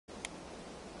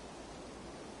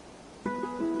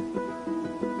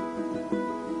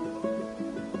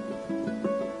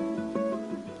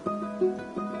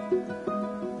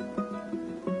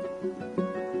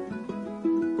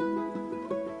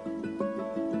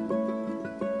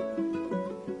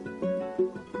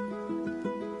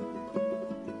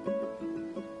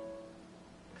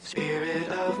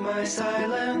my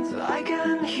silence, I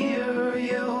can hear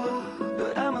you,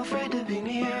 but I'm afraid to be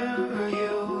near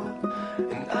you,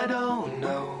 and I don't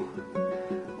know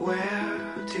where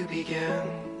to begin,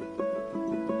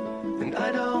 and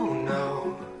I don't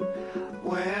know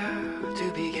where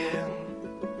to begin.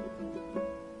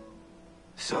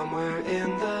 Somewhere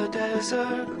in the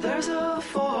desert, there's a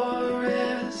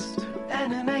forest,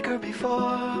 and an acre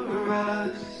before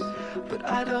us, but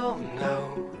I don't know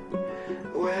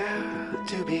where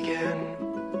to begin,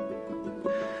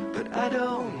 but I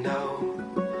don't know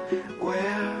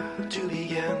where to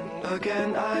begin.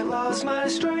 Again, I lost my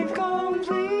strength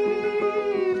completely.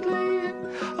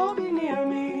 Oh, be near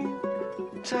me,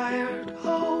 tired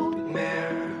old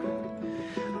mare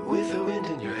with the wind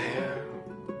in your hair.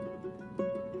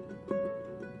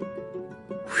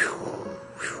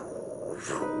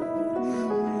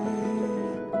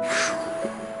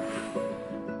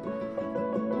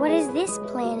 What is this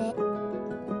planet?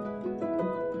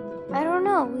 I don't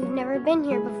know. We've never been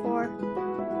here before.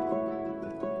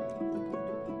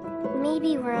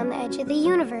 Maybe we're on the edge of the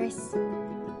universe.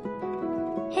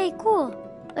 Hey, cool.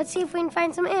 Let's see if we can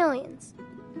find some aliens.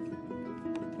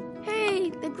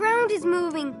 Hey, the ground is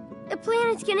moving. The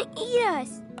planet's gonna eat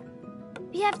us.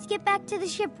 We have to get back to the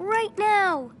ship right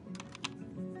now.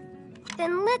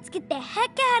 Then let's get the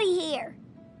heck out of here.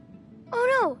 Oh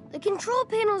no, the control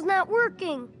panel's not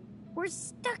working. We're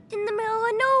stuck in the middle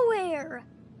of nowhere.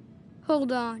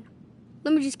 Hold on.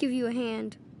 Let me just give you a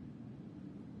hand.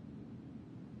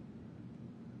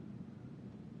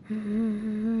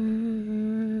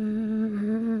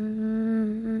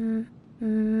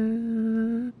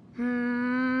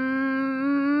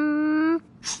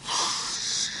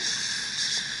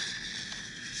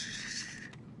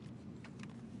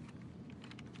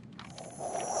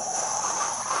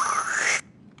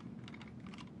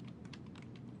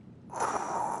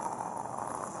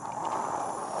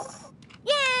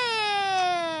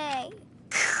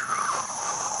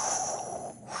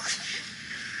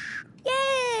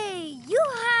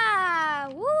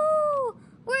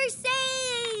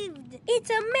 It's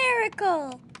a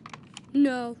miracle!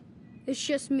 No, it's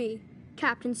just me,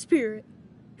 Captain Spirit,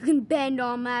 who can bend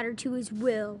all matter to his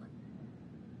will.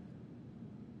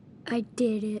 I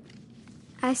did it.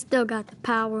 I still got the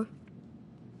power.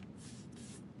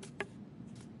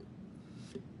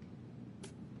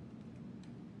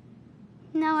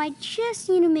 Now I just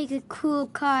need to make a cool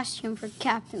costume for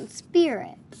Captain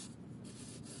Spirit.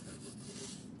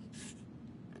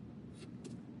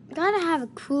 Gotta have a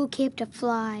cool cape to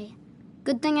fly.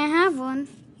 Good thing I have one.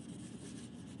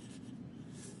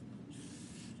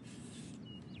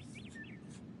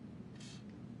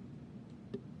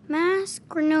 Mask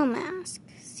or no mask?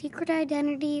 Secret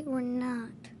identity or not?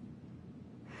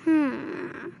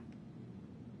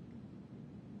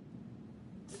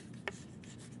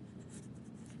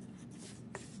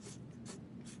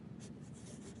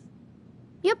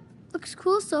 Yep, looks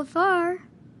cool so far.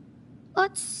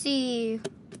 Let's see.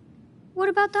 What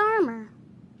about the armor?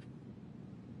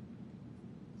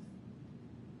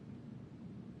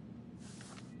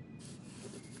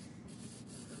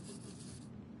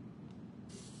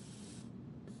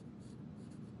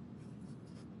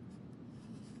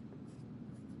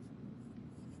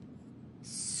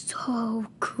 So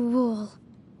cool.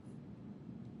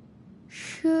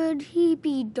 Should he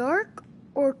be dark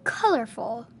or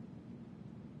colorful?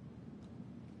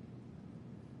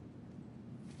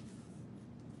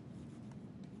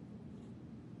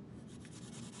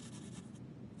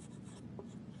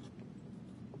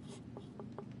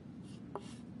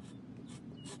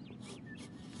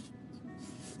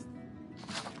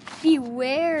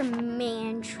 Beware,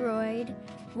 Mantroid.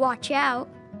 Watch out.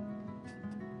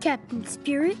 Captain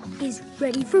Spirit is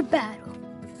ready for battle.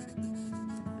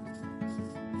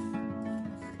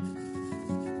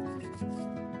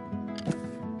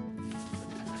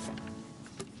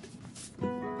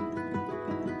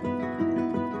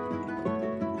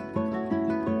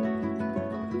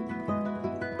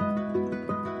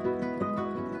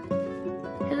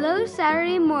 Hello,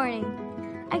 Saturday morning.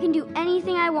 I can do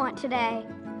anything I want today.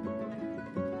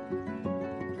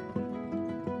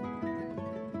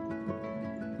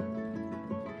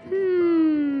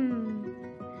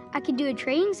 I could do a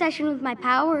training session with my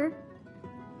power.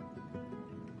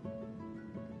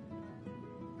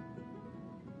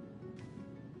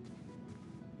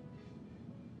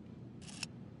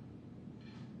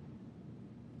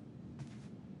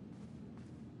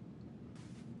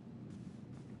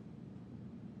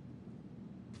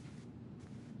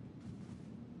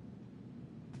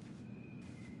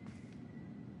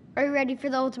 Are you ready for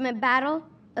the ultimate battle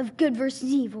of good versus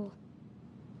evil?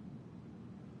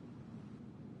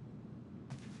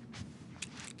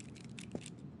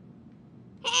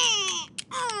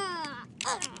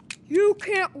 You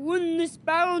can't win this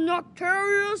battle,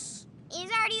 Noctarius!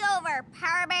 It's already over,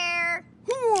 Power Bear.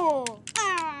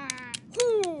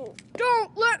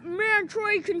 Don't let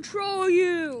Mantroid control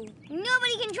you!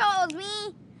 Nobody controls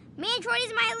me. Mantroid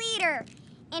is my leader,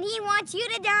 and he wants you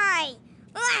to die.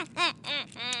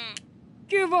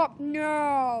 Give up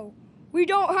now! We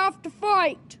don't have to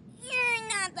fight! You're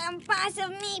not the boss of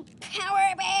me,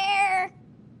 Power Bear.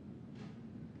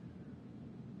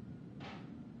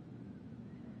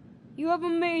 You have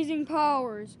amazing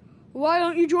powers. Why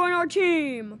don't you join our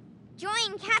team?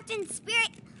 Join Captain Spirit?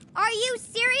 Are you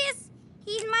serious?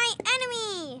 He's my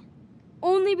enemy.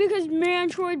 Only because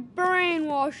Mantroid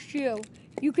brainwashed you.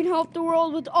 You can help the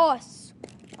world with us.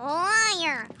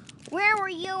 Liar! Where were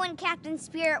you and Captain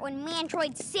Spirit when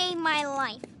Mantroid saved my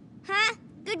life? Huh?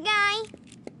 Good guy?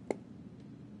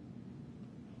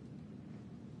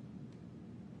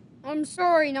 I'm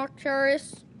sorry,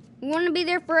 Noctarius. We want to be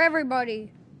there for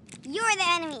everybody. You're the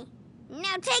enemy.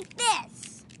 Now take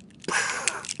this.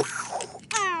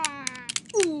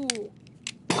 Ooh.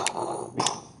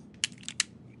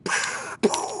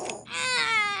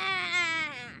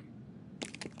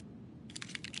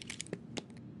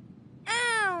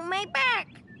 Ow, my back.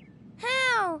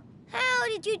 How? How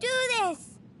did you do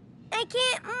this? I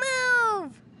can't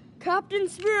move. Captain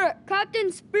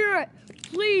Spirit,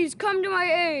 please come to my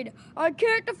aid. I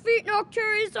can't defeat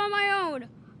Noctarius on my own.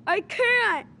 I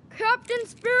can't. Captain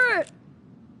Spirit.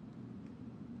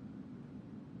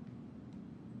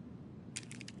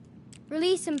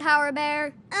 Release him, Power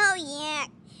Bear. Oh, yeah.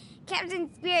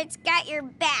 Captain Spirit's got your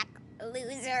back,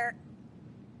 loser.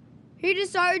 He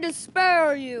decided to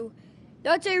spare you.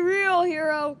 That's a real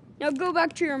hero. Now go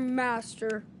back to your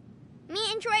master.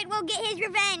 Mantroid will get his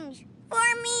revenge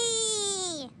for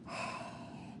me.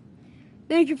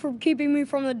 Thank you for keeping me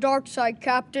from the dark side,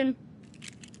 Captain.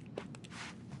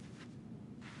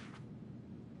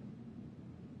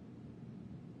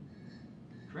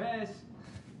 Chris,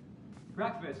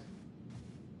 breakfast.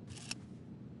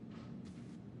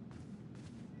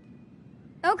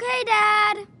 Okay,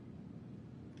 Dad.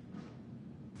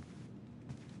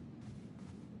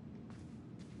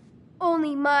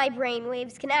 Only my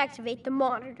brainwaves can activate the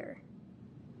monitor.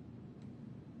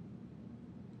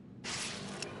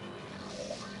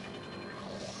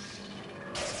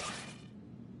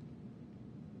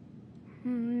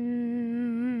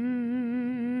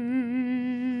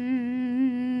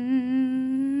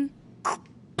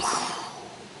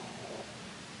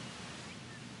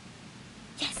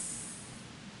 Yes.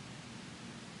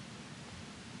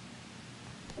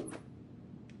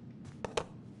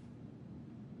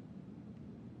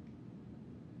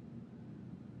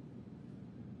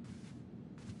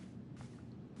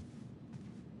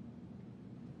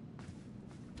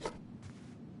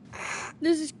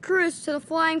 This is Chris to the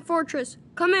Flying Fortress.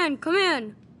 Come in, come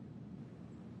in.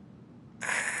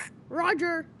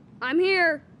 Roger, I'm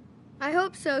here. I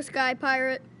hope so, Sky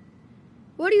Pirate.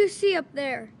 What do you see up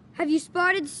there? Have you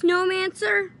spotted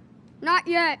Snowmancer? Not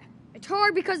yet. It's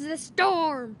hard because of the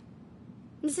storm.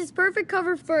 This is perfect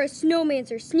cover for a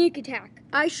Snowmancer sneak attack.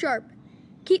 Eye sharp.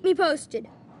 Keep me posted.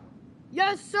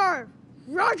 Yes, sir.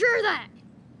 Roger that.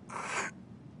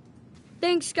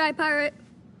 Thanks, Sky Pirate.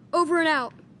 Over and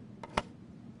out.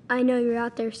 I know you're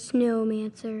out there,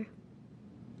 Snowmancer.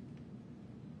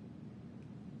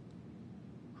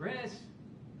 Chris,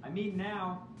 I'm eating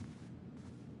now.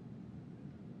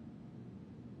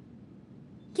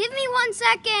 Give me 1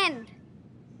 second.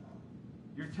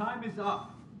 Your time is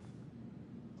up.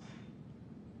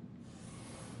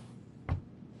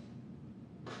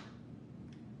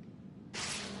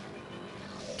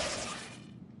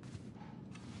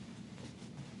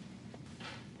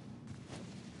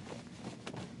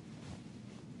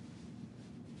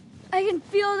 I can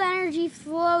feel the energy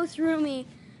flow through me.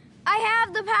 I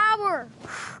have the power.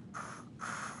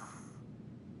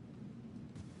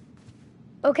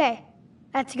 Okay,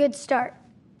 that's a good start.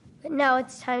 But now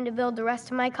it's time to build the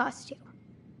rest of my costume.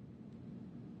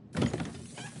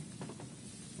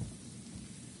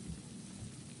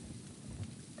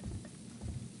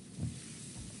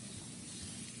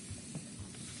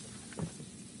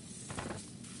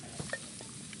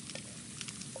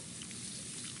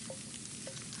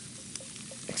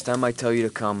 Next time I tell you to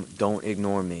come, don't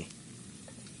ignore me.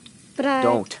 But I...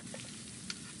 Don't.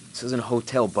 This isn't a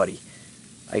hotel, buddy.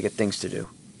 I got things to do.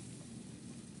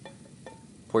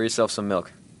 Pour yourself some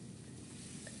milk.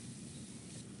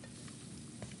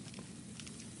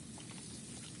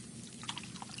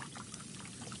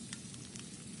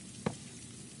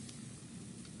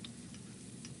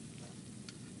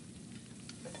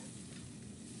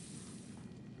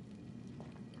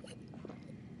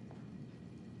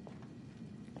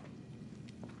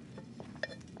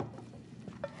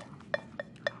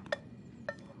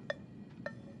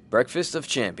 Breakfast of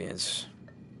champions.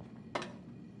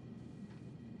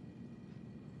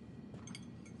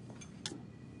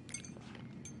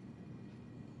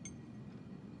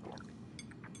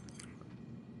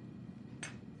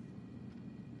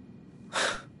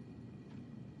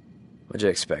 What'd you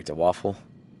expect, a waffle?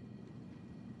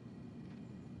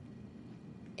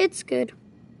 It's good.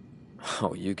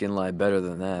 Oh, you can lie better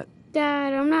than that.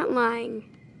 Dad, I'm not lying.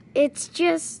 It's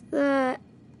just the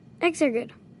eggs are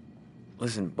good.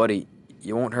 Listen, buddy,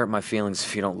 you won't hurt my feelings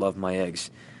if you don't love my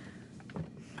eggs.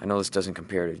 I know this doesn't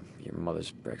compare to your mother's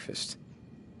breakfast.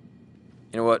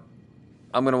 You know what?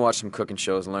 I'm gonna watch some cooking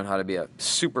shows and learn how to be a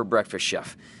super breakfast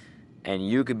chef. And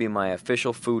you could be my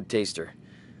official food taster.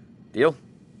 Deal?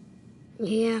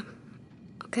 Yeah.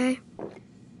 Okay.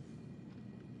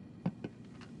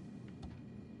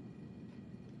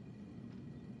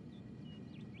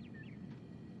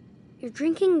 You're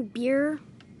drinking beer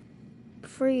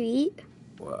before you eat?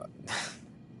 Well,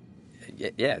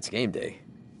 yeah, it's game day.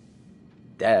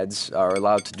 Dads are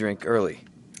allowed to drink early.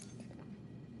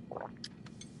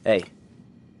 Hey,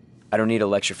 I don't need a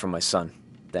lecture from my son.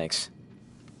 Thanks.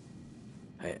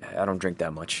 I don't drink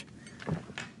that much.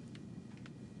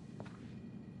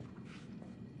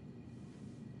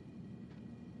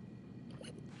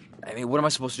 I mean, what am I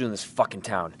supposed to do in this fucking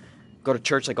town? Go to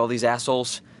church like all these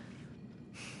assholes?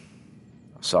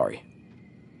 Sorry.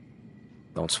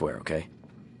 Don't swear, okay?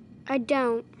 I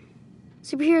don't.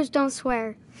 Superheroes don't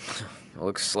swear.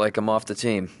 Looks like I'm off the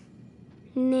team.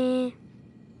 Nah.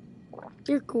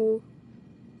 You're cool.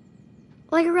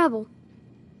 Like a rebel.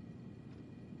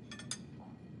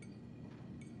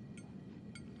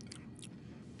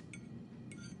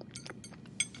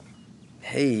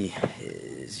 Hey,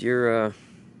 is your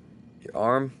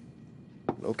arm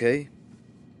okay?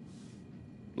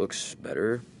 Looks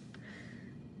better.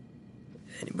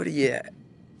 Anybody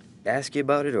ask you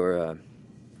about it or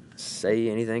say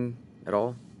anything at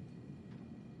all?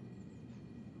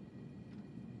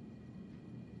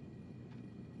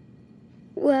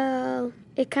 Well,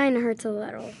 it kind of hurts a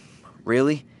little.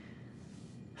 Really?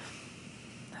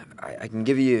 I can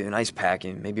give you an ice pack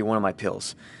and maybe one of my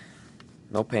pills.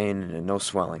 No pain and no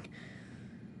swelling.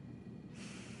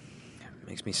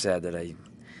 Makes me sad that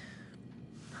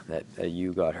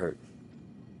you got hurt.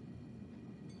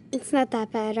 It's not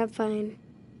that bad. I'm fine.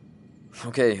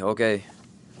 Okay.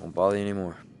 Won't bother you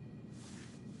anymore.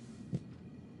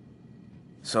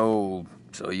 So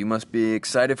you must be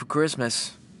excited for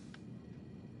Christmas.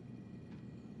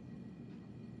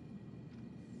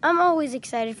 I'm always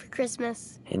excited for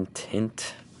Christmas. Hint,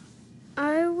 hint.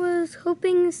 I was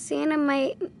hoping Santa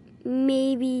might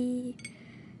maybe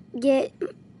get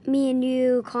me a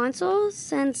new console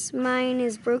since mine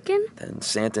is broken. Then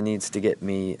Santa needs to get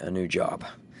me a new job.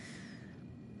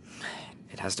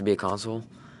 It has to be a console.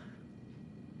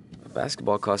 A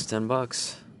basketball costs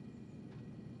 $10.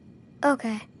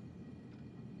 Okay.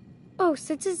 Oh,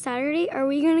 since it's Saturday, are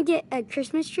we gonna get a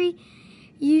Christmas tree?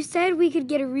 You said we could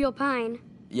get a real pine.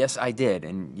 Yes, I did,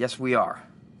 and yes, we are.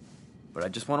 But I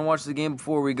just want to watch the game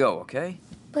before we go, okay?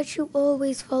 But you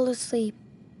always fall asleep.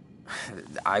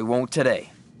 I won't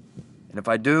today. And if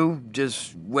I do,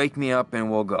 just wake me up and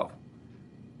we'll go.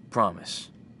 Promise.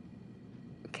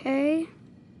 Okay.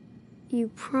 You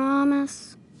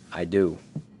promise? I do.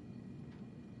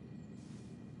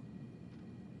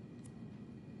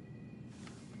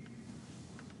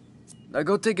 Now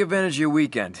go take advantage of your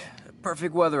weekend.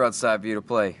 Perfect weather outside for you to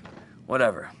play.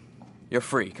 Whatever. You're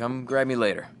free. Come grab me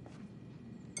later.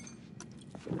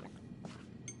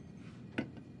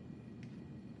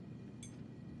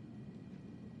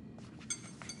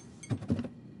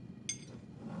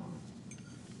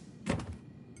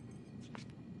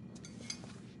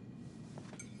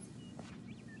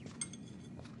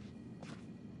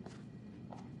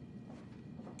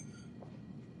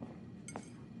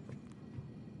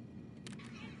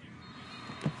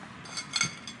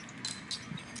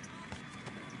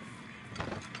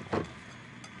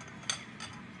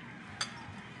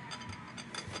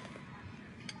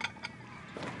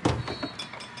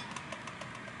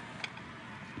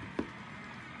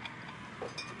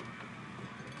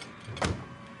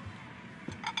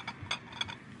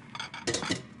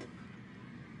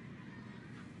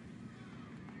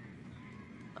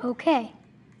 Okay.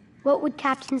 What would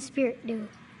Captain Spirit do?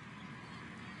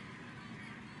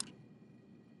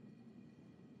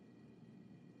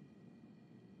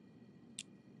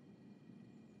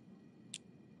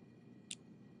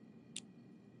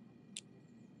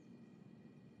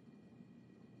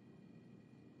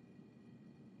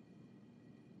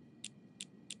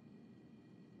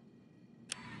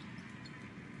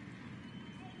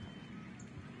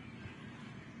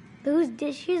 Those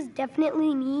dishes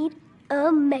definitely need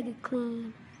a mega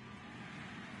clean.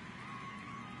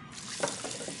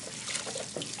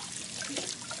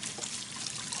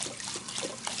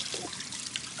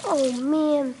 Oh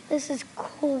man, this is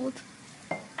cold.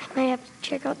 I might have to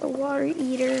check out the water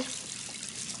heater.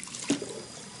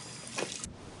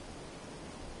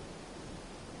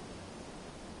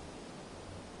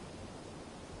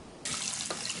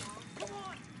 Come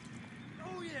on!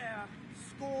 Oh yeah!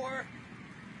 Score!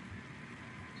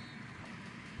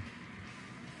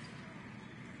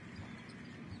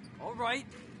 All right.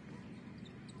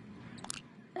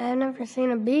 I've never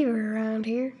seen a beaver around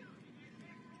here.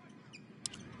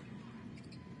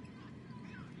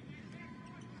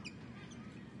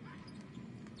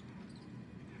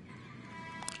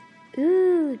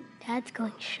 Ooh, Dad's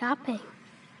going shopping.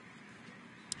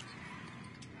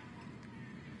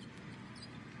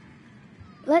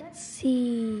 Let's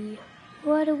see,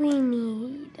 what do we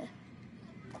need?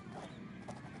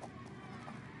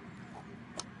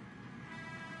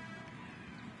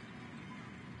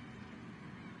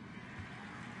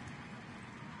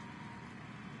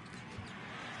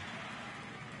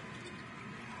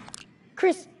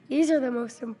 Chris, these are the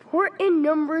most important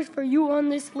numbers for you on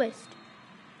this list.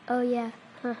 Oh yeah,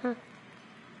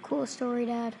 Cool story,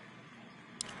 Dad.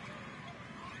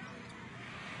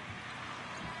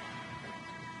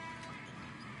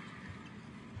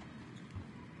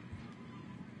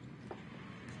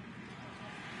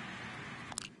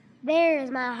 There's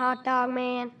my hot dog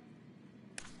man.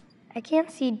 I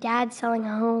can't see Dad selling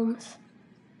homes.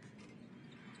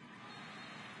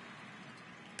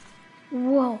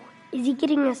 Whoa, is he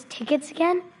getting us tickets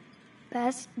again?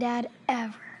 Best dad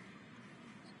ever.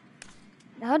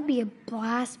 That would be a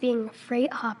blast being a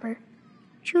freight hopper.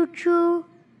 Choo-choo.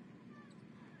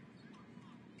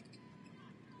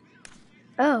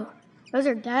 Oh, those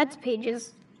are Dad's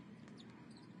pages.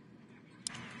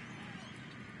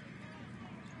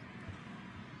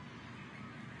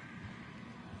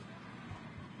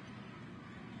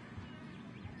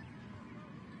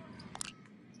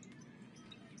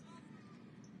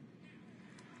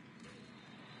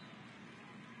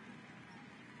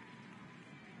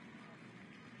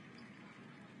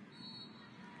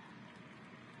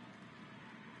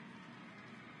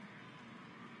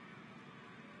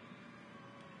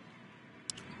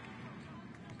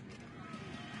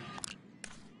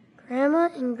 Grandma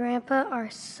and Grandpa are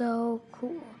so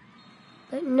cool,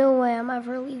 but no way I'm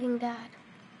ever leaving Dad.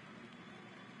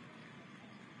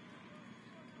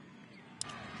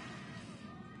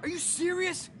 Are you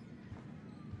serious?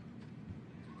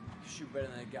 Shoot better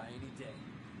than that guy any day.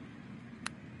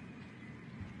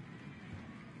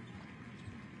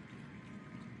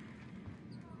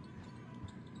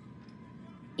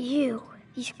 Ew,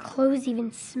 these clothes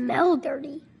even smell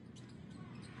dirty.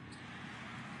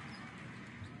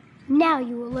 Now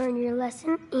you will learn your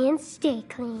lesson and stay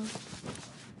clean.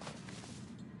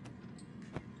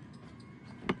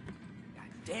 God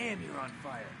damn, you're on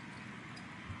fire.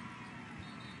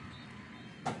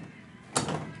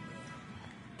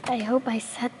 I hope I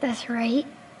set this right.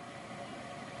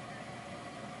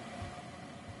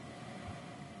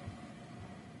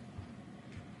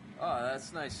 Oh,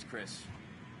 that's nice, Chris.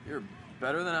 You're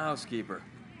better than a housekeeper.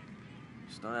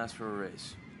 Just don't ask for a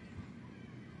raise.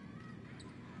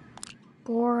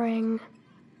 Boring.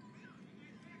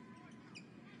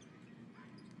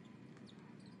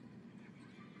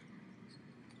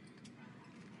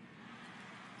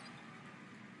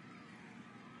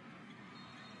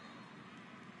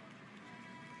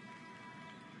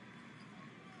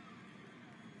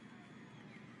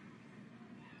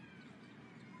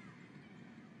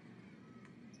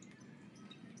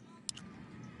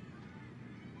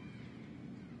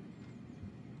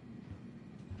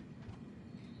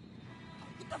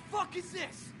 What the fuck is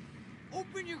this?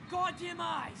 Open your goddamn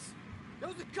eyes! That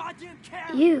was a goddamn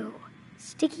carrot! Ew,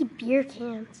 sticky beer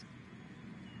cans.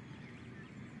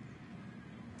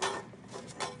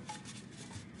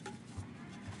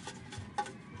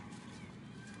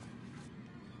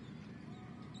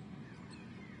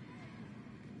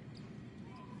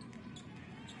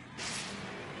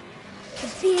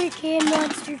 The beer can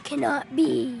monster cannot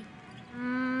be.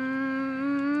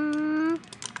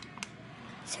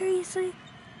 Seriously?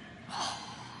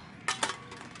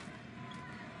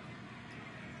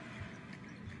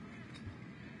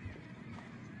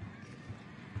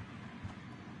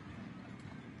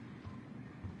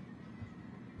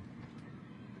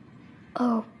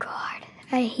 Oh God,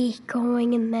 I hate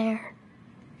going in there.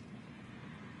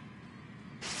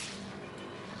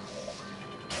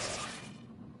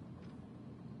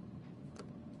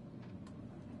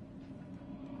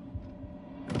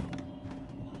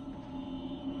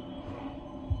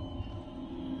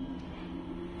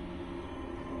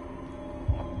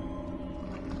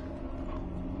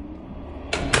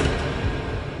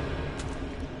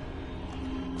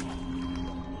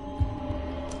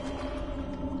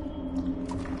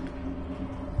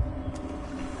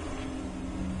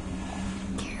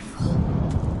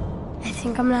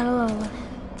 I'm not alone with it.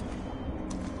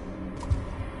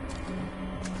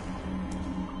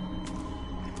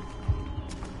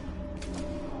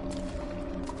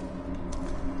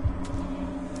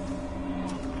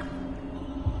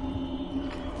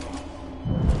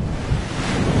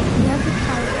 We have the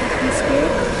power, Captain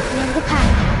Spirit. We have the power.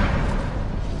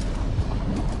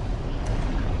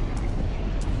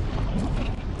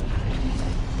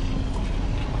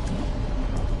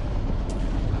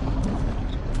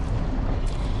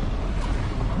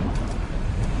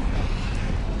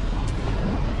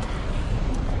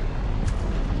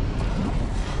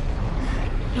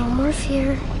 No more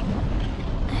fear.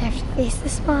 I have to face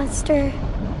this monster.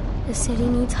 The city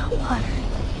needs hot water.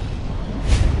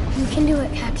 You can do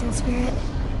it, Captain Spirit.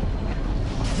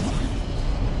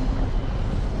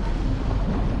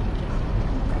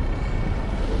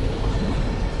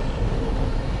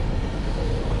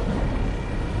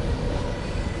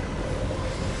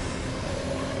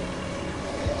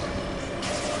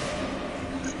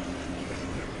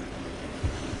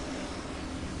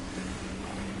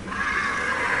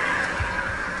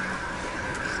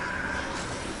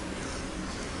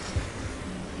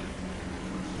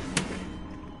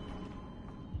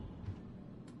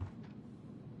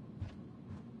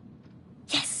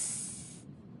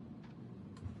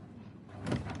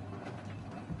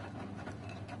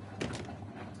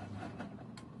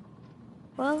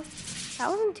 Well, that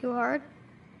wasn't too hard.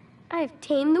 I've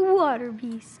tamed the water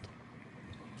beast.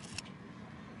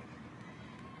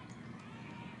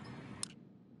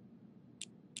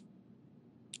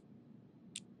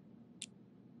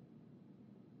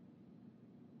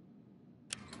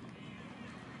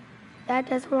 Dad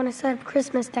doesn't want to set up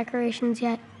Christmas decorations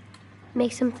yet.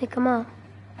 Makes him think of Mom.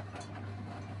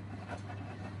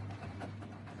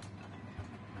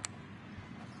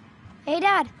 Hey,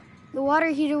 Dad. The water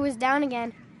heater was down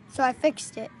again, so I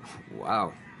fixed it.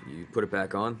 Wow, you put it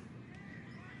back on?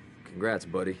 Congrats,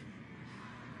 buddy.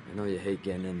 I know you hate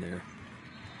getting in there.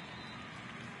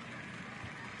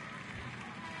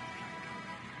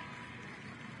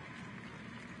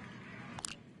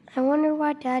 I wonder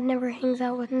why Dad never hangs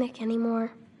out with Nick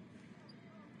anymore.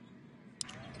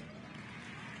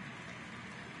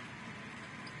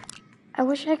 I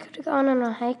wish I could have gone on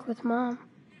a hike with Mom.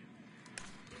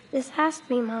 This has to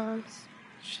be Mom's.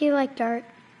 She liked art.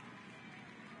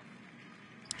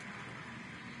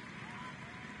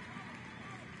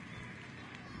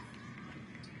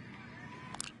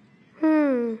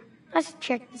 Let's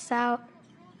check this out.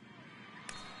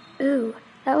 Ooh,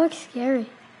 that looks scary.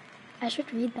 I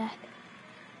should read that.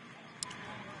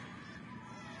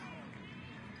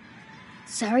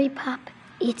 Sorry, Pop.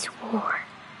 It's war.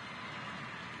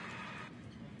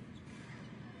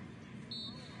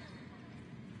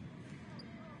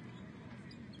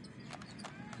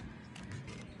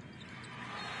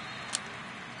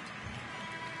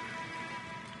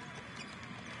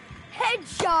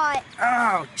 Headshot!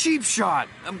 Ow, cheap shot!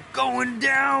 I'm going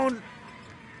down!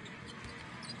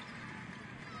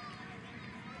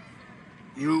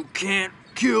 You can't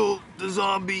kill the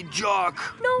zombie jock.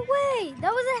 No way!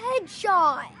 That was a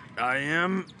headshot! I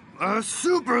am a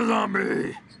super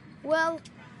zombie. Well,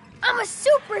 I'm a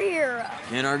superhero!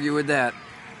 Can't argue with that.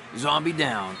 Zombie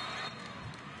down.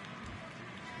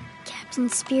 Captain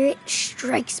Spirit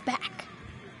strikes back.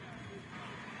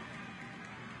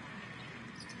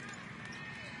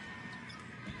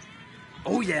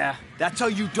 Oh yeah, that's how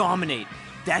you dominate.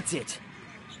 That's it.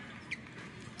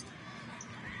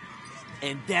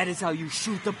 And that is how you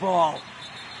shoot the ball.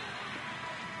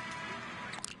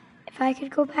 If I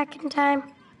could go back in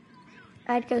time,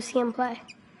 I'd go see him play.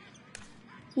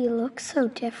 He looks so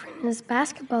different in his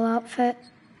basketball outfit.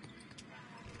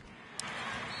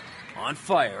 On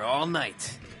fire all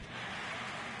night.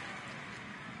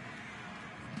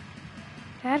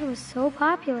 Dad was so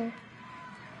popular.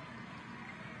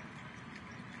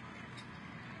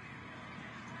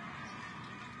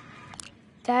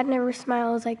 Dad never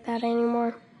smiles like that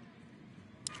anymore.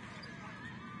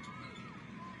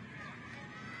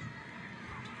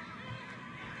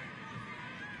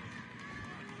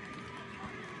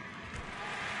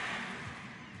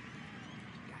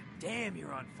 Damn,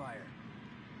 you're on fire.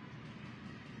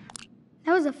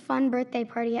 That was a fun birthday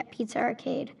party at Pizza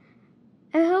Arcade.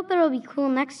 I hope it'll be cool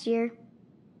next year.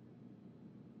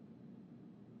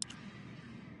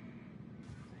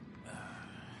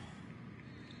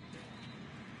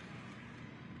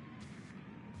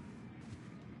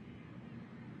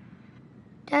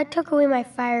 Dad took away my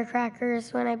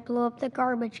firecrackers when I blew up the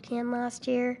garbage can last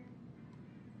year.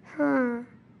 I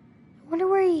wonder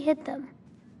where he hid them.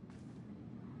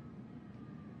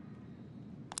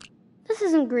 This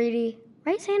isn't greedy,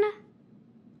 right, Santa?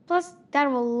 Plus, Dad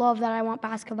will love that I want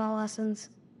basketball lessons.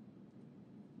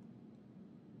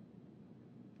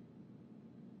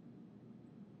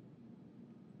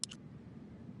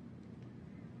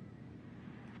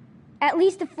 At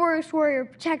least the forest warrior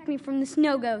protect me from the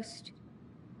snow ghost.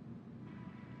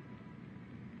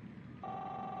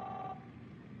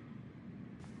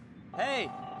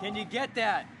 Hey, can you get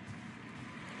that?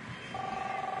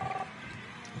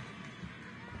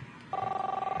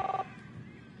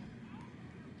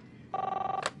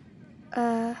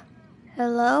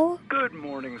 Hello? Good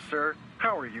morning, sir.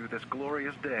 How are you this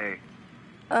glorious day?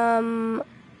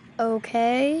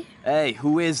 Okay. Hey,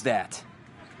 who is that?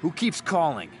 Who keeps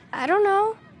calling? I don't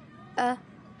know.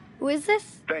 Who is this?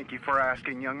 Thank you for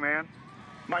asking, young man.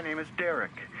 My name is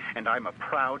Derek, and I'm a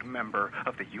proud member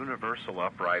of the Universal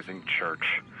Uprising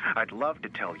Church. I'd love to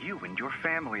tell you and your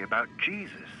family about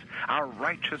Jesus, our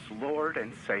righteous Lord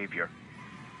and Savior.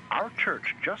 Our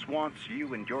church just wants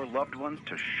you and your loved ones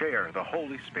to share the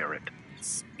Holy Spirit.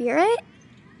 Spirit?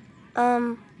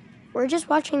 We're just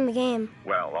watching the game.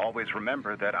 Well, always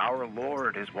remember that our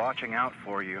Lord is watching out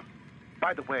for you.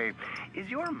 By the way, is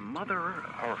your mother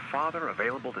or father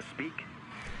available to speak?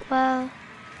 Well,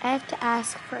 I have to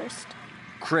ask first.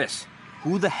 Chris,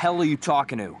 who the hell are you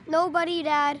talking to? Nobody,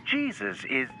 Dad. Jesus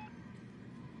is...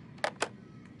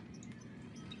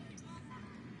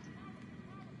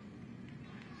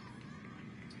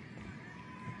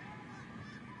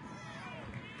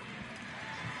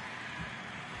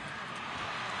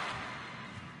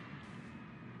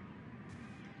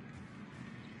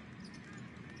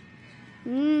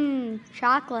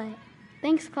 Chocolate.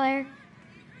 Thanks, Claire.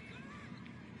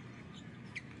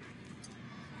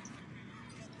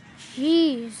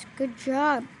 Jeez, good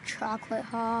job, chocolate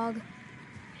hog.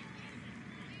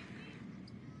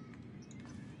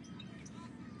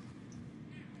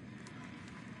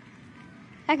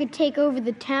 I could take over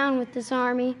the town with this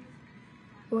army.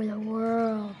 Or the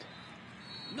world.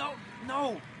 No,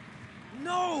 no,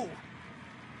 no!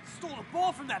 Stole the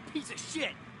ball from that piece of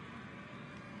shit!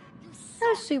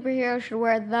 No superhero should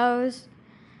wear those.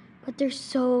 But they're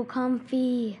so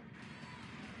comfy.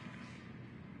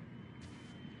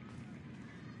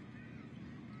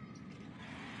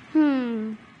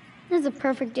 This is a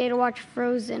perfect day to watch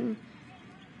Frozen.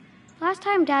 Last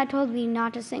time Dad told me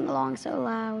not to sing along so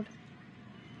loud.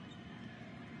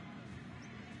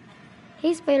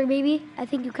 Hey, Spider Baby, I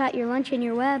think you caught your lunch in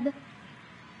your web.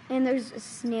 And there's a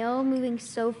snail moving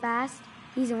so fast,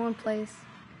 he's in one place.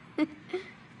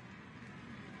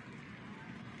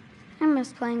 I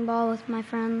miss playing ball with my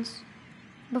friends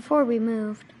before we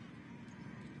moved.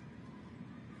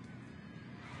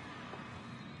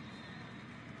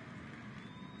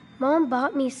 Mom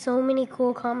bought me so many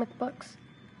cool comic books.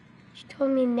 She told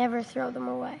me never throw them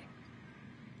away.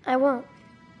 I won't.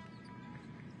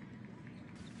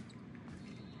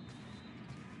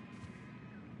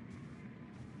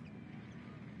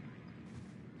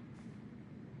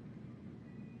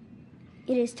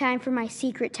 It is time for my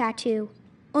secret tattoo.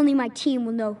 Only my team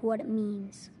will know what it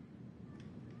means.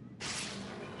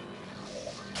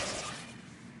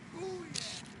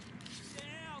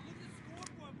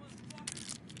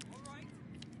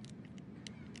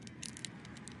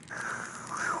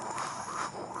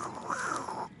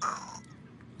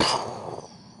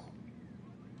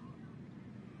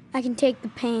 I can take the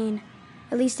pain.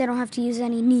 At least I don't have to use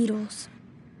any needles.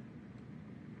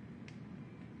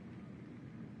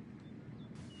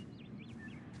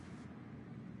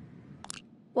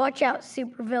 Watch out,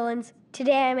 supervillains.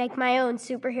 Today I make my own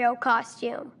superhero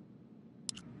costume.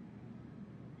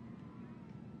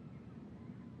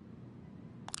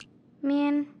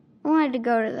 Man, I wanted to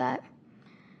go to that.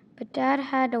 But Dad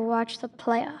had to watch the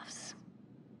playoffs.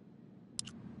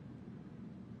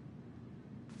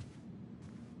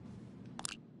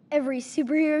 Every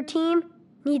superhero team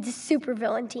needs a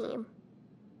supervillain team.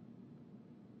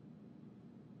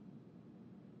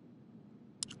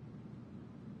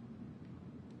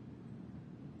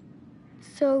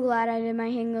 So glad I did my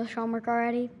English homework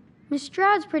already. Miss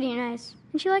Stroud's pretty nice,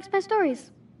 and she likes my stories.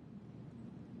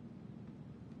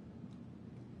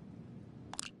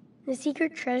 The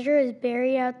secret treasure is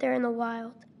buried out there in the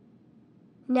wild.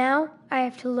 Now I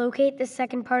have to locate the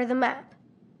second part of the map.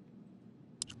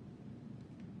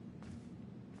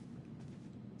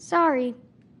 Sorry,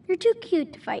 you're too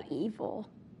cute to fight evil.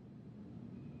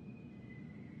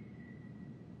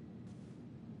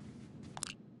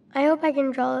 I hope I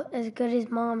can draw as good as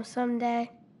Mom someday.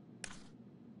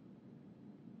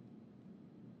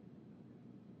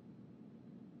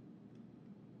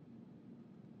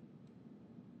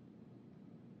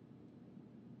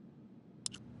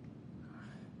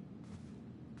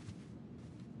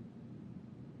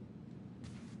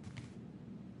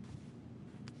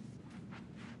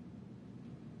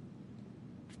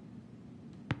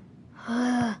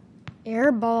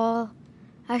 Airball.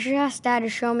 I should ask Dad to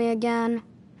show me again.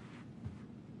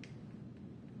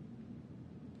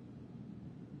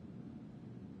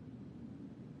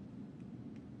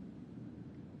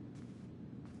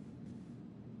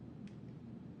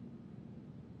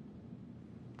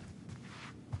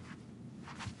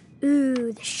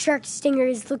 Ooh, the shark stinger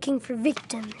is looking for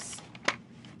victims.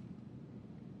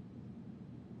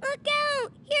 Look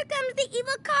out! Here comes the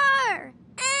evil car!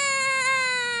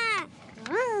 Ah!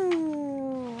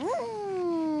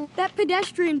 That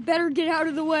pedestrian better get out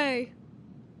of the way.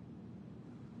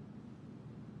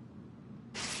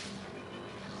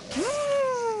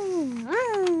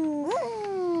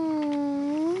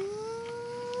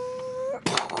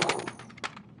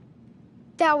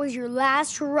 That was your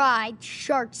last ride,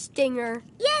 shark stinger.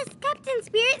 Yes, Captain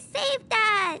Spirit saved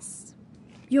us!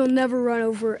 You'll never run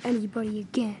over anybody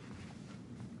again.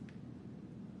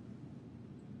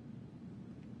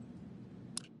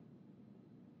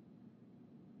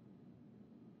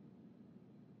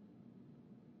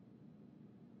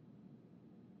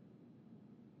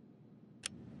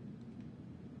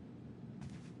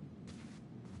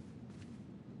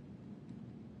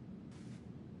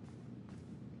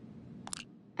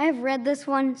 I've read this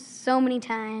one so many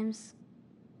times.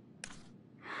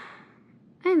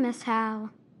 I miss Hal.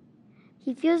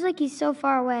 He feels like he's so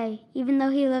far away, even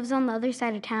though he lives on the other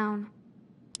side of town.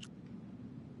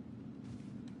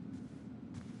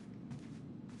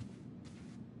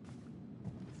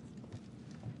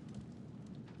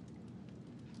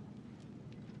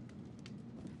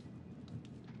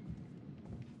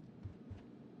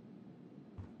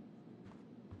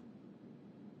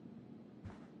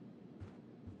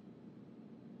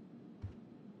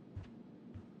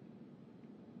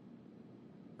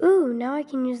 Ooh, now I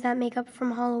can use that makeup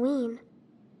from Halloween.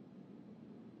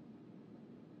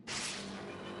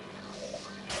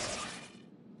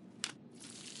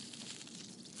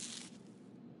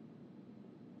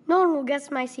 No one will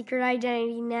guess my secret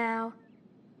identity now.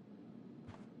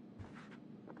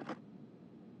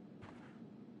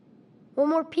 One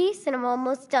more piece and I'm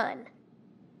almost done.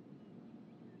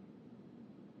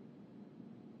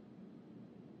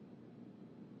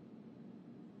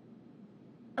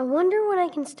 I wonder when I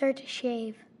can start to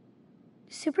shave.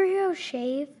 Do superheroes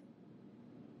shave?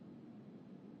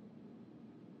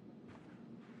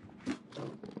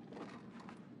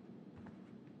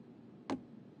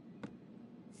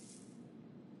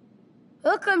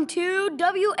 Welcome to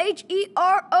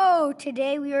WHERO.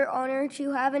 Today we are honored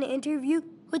to have an interview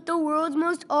with the world's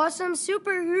most awesome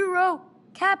superhero,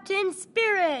 Captain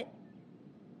Spirit.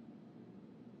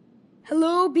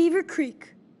 Hello, Beaver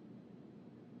Creek.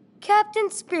 Captain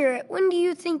Spirit, when do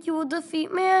you think you will defeat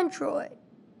Mantroid?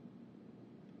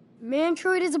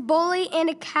 Mantroid is a bully and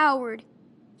a coward.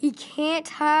 He can't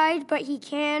hide, but he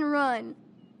can run.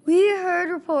 We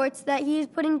heard reports that he is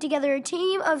putting together a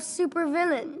team of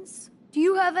supervillains. Do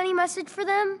you have any message for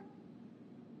them?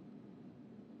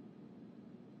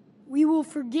 We will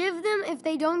forgive them if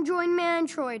they don't join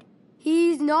Mantroid.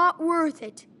 He's not worth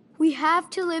it. We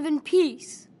have to live in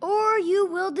peace, or you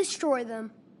will destroy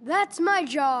them. That's my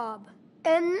job.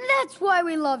 And that's why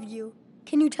we love you.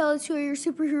 Can you tell us who your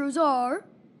superheroes are?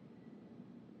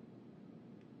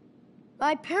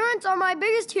 My parents are my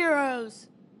biggest heroes.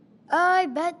 I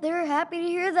bet they're happy to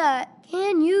hear that.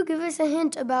 Can you give us a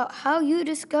hint about how you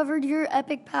discovered your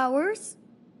epic powers?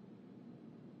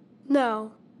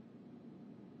 No.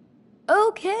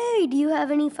 Okay, do you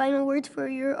have any final words for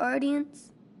your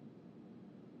audience?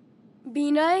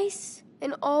 Be nice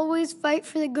and always fight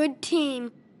for the good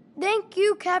team. Thank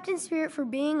you, Captain Spirit, for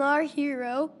being our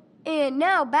hero. And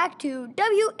now back to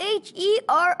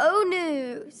WHERO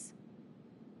News.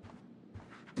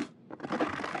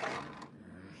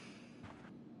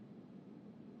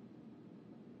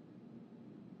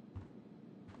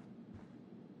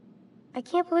 I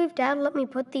can't believe Dad let me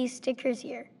put these stickers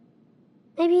here.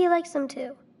 Maybe he likes them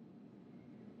too.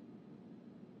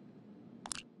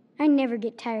 I never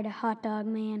get tired of Hot Dog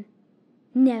Man.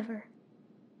 Never.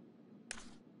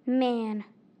 Man,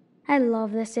 I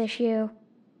love this issue.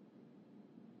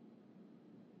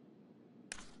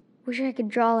 Wish I could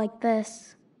draw like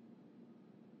this.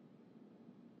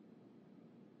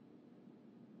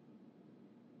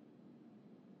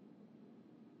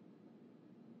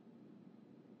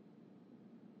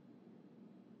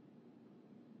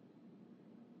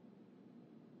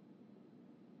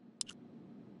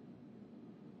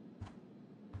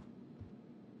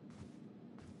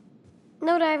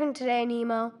 No diving today,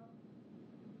 Nemo.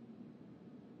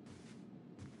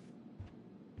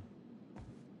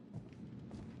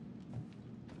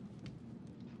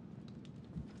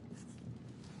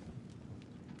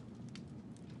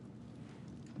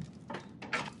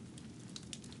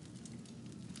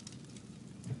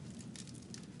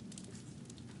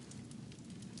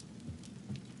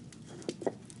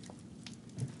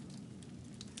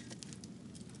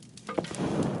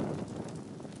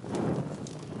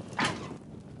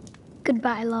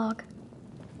 Goodbye, log.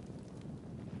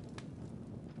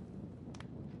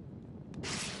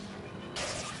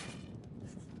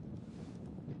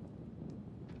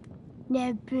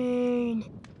 Now burn.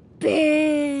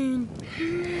 Burn!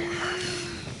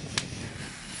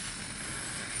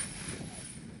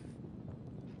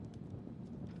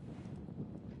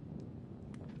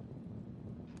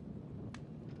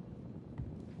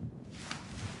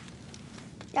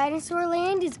 Dinosaur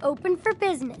Land is open for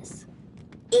business.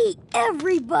 Eat,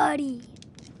 everybody!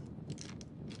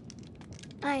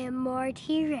 I am more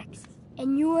T-Rex,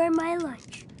 and you are my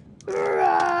lunch. Roar!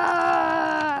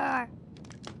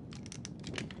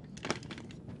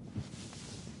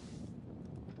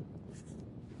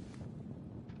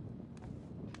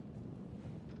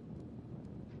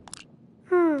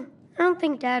 I don't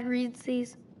think Dad reads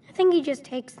these. I think he just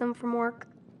takes them from work.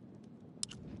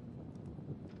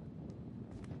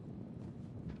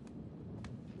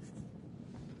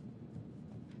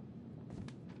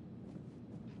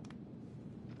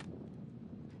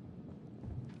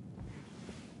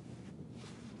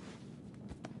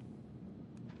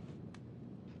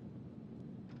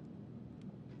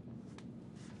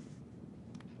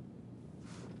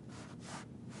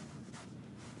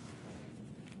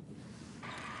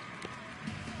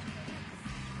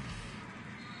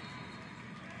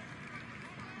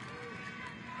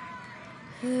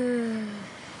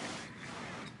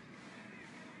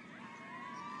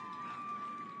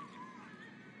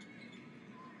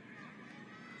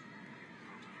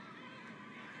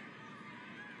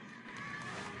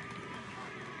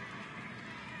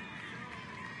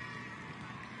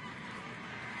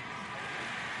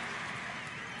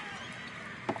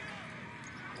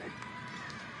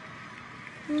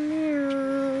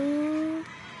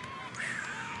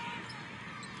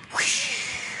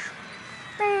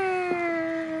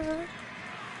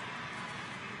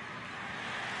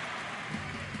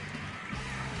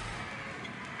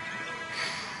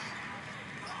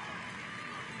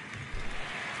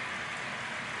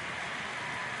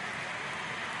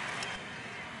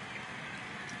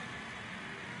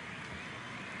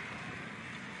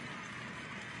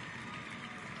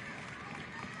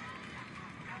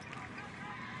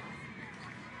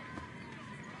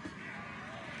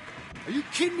 Are you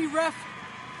kidding me, ref?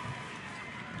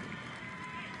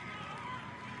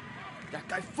 That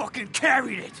guy fucking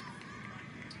carried it!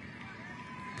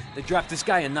 They draft this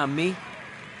guy and not me?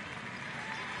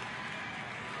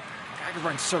 I could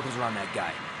run circles around that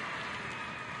guy.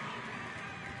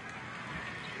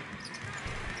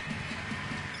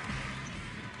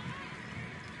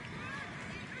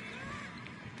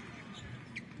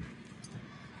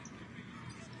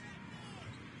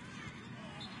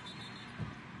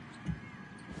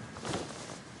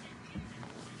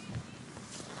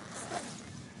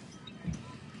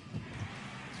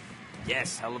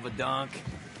 Yes, hell of a dunk.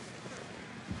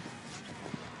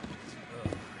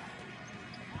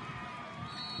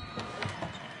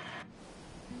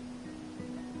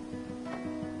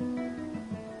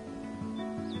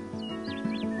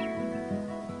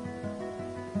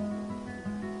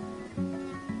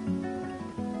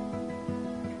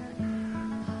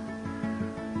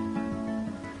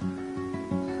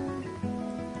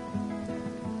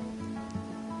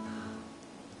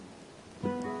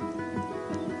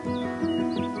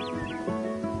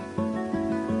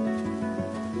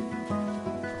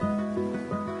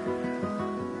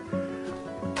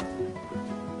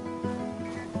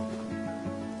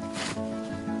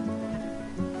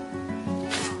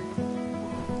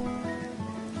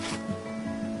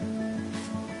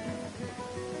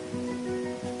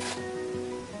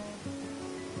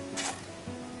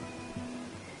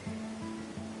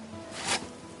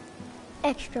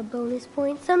 Extra bonus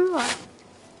points unlocked.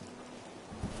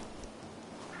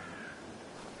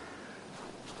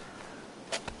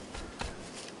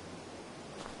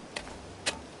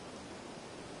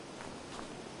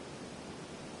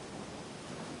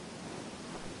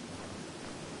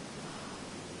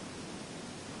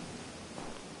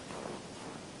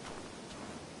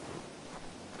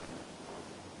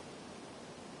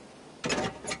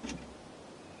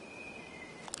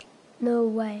 No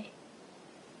way.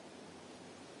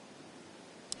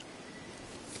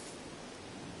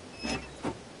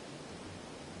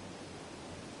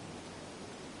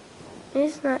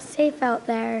 It's not safe out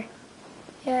there.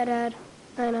 Yeah, Dad,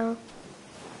 I know.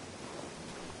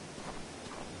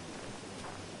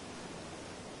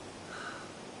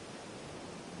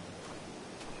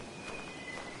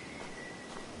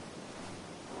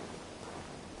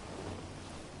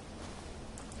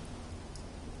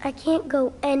 I can't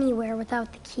go anywhere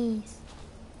without the keys.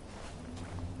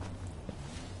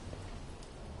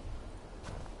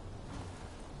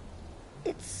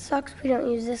 Sucks we don't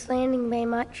use this landing bay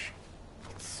much.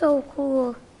 It's so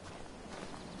cool.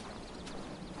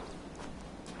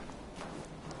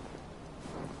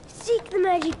 Seek the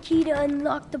magic key to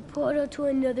unlock the portal to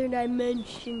another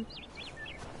dimension.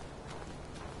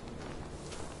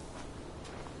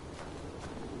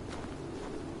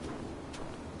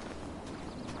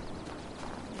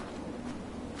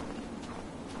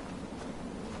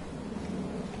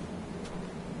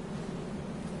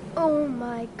 Oh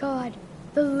my god,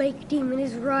 the lake demon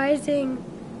is rising.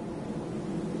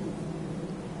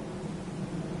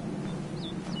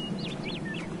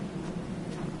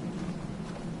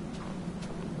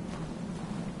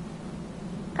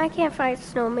 I can't find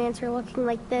snowmancer looking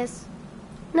like this.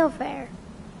 No fair.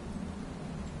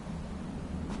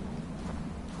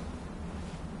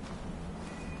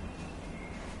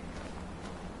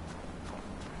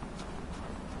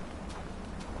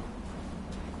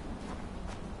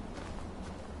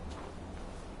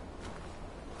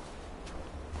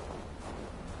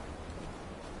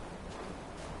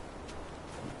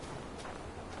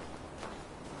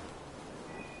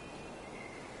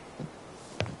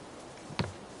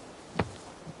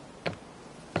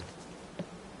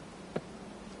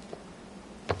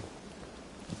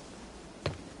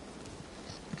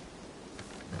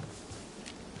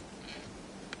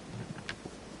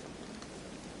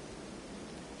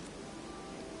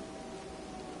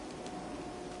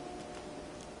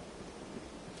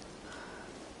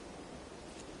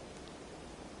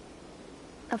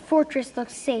 The fortress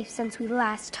looks safe since we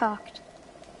last talked.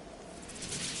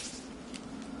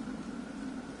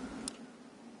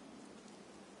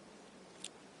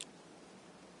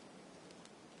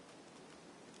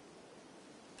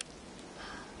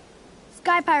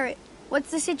 Sky Pirate,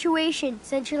 what's the situation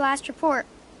since your last report?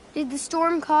 Did the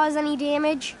storm cause any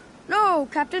damage? No,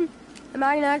 Captain. The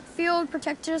magnetic field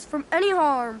protected us from any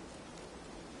harm.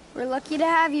 We're lucky to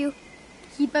have you.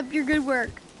 Keep up your good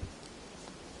work.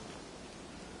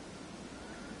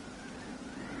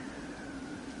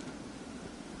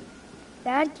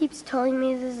 Dad keeps telling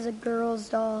me this is a girl's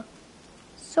doll.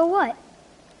 So what?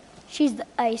 She's the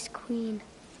Ice Queen.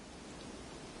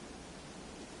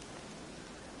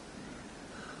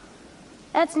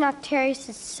 That's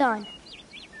Noctarius' son.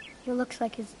 He looks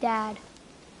like his dad.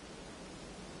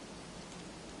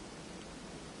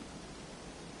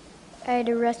 I had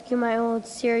to rescue my old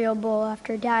cereal bowl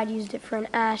after Dad used it for an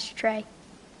ashtray.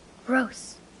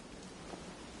 Gross.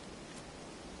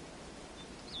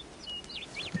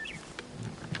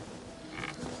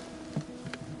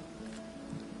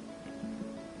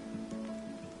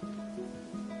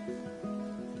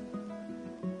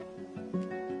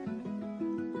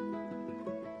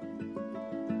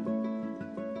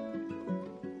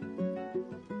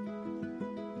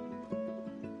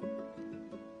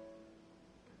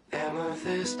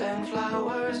 Amethyst and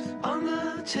flowers on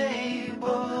the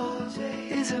table.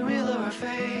 Is it real or a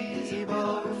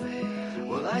fable?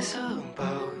 Well, I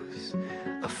suppose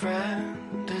a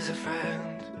friend is a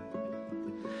friend,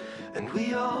 and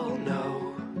we all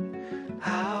know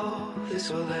how this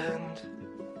will end.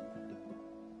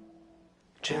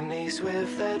 Chimney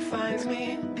swift that finds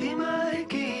me, be my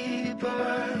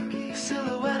keeper.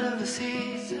 Silhouette of a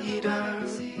cedar.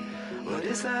 What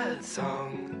is that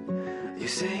song you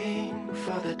sing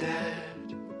for the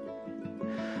dead?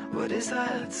 What is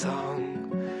that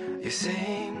song you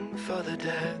sing for the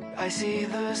dead? I see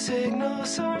the signal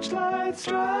searchlight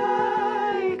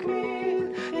strike me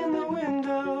in the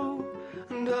window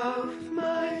of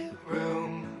my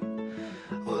room.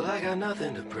 Well, I got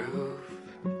nothing to prove.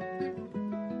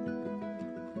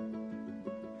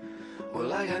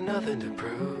 Well, I got nothing to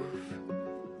prove.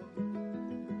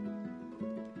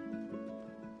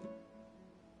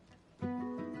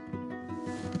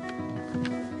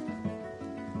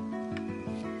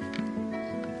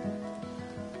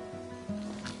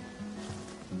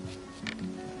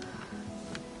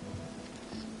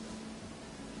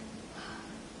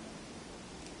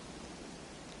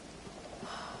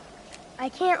 I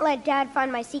can't let Dad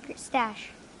find my secret stash.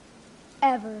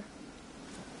 Ever.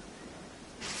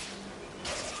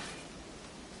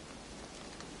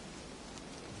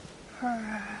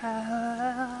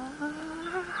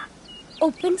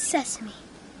 Open sesame.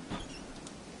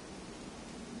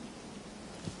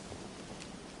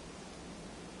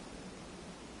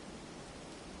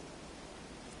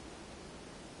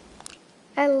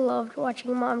 I loved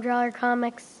watching Mom draw her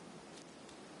comics.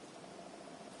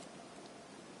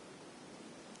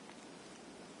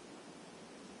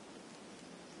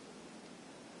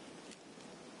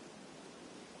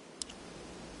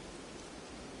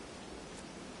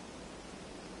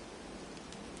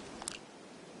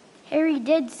 Harry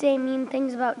did say mean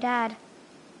things about Dad,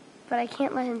 but I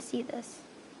can't let him see this.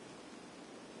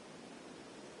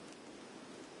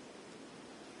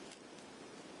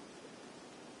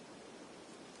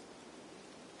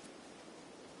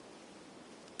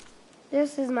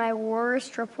 This is my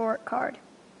worst report card.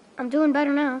 I'm doing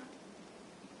better now.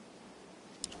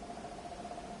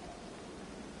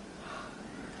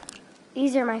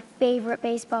 These are my favorite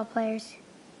baseball players,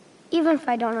 even if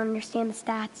I don't understand the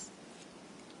stats.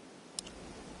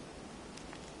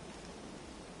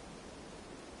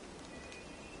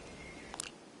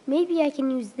 Maybe I can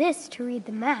use this to read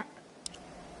the map.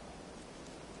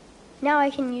 Now I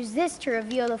can use this to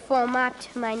reveal the full map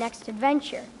to my next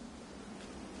adventure.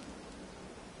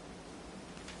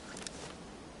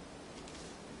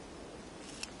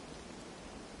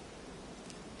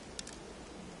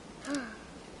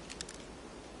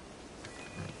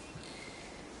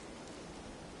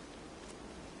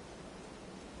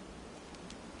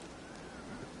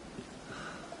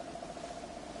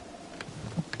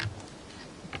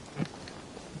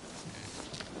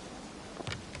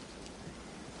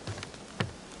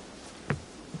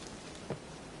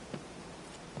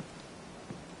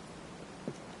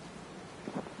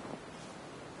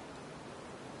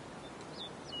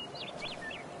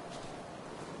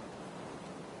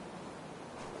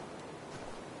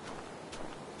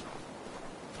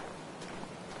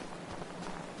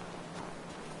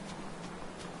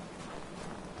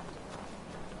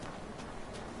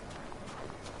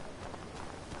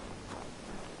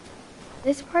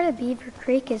 This part of Beaver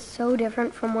Creek is so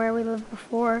different from where we lived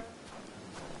before.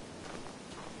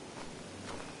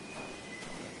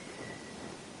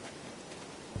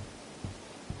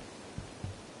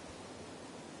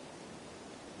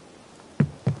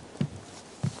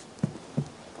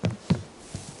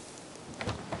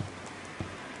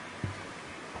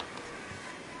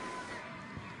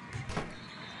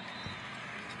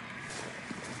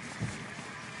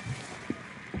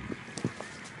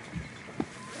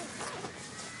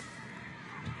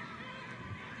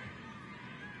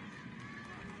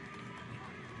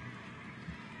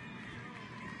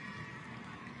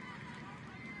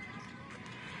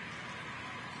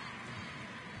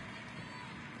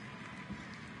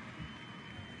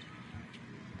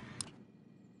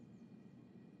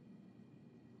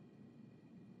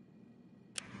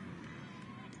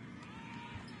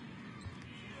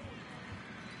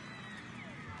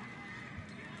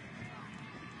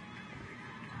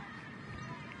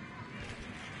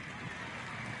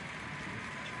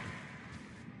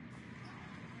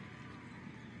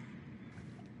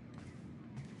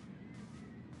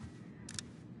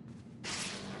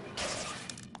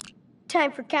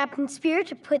 Time for Captain Spirt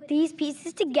to put these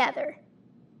pieces together.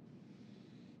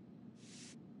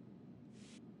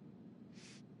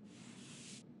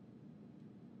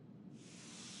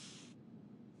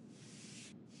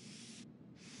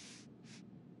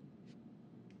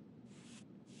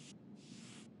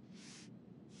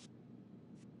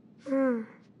 I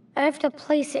have to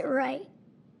place it right.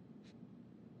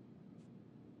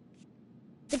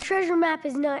 The treasure map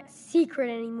is not secret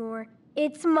anymore.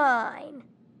 It's mine.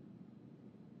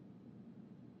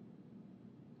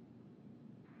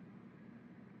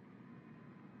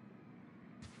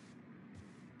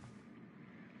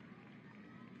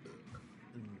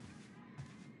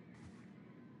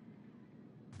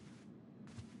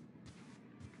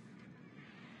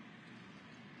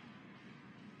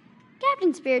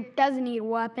 Captain Spirit doesn't need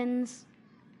weapons,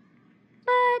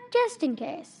 but just in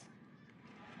case.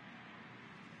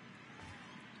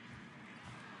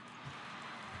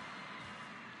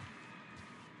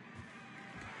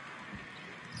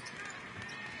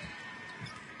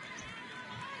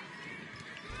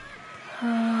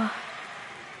 I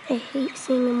hate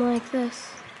seeing him like this.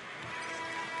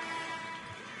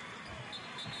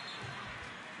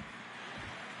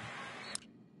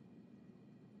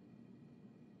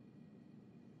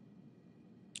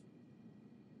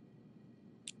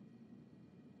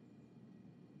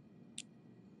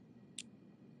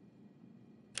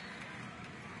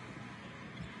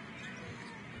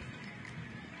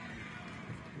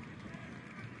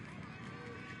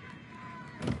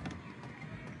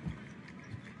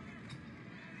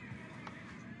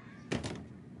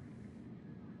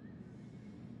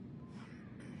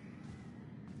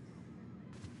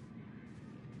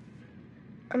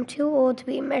 I'm too old to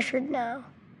be measured now,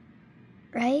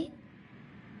 right?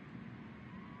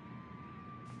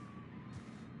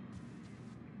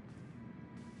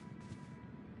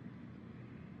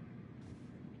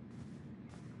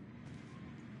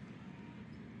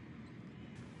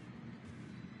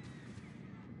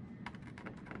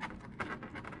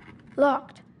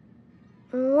 Locked.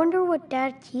 I wonder what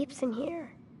Dad keeps in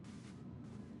here.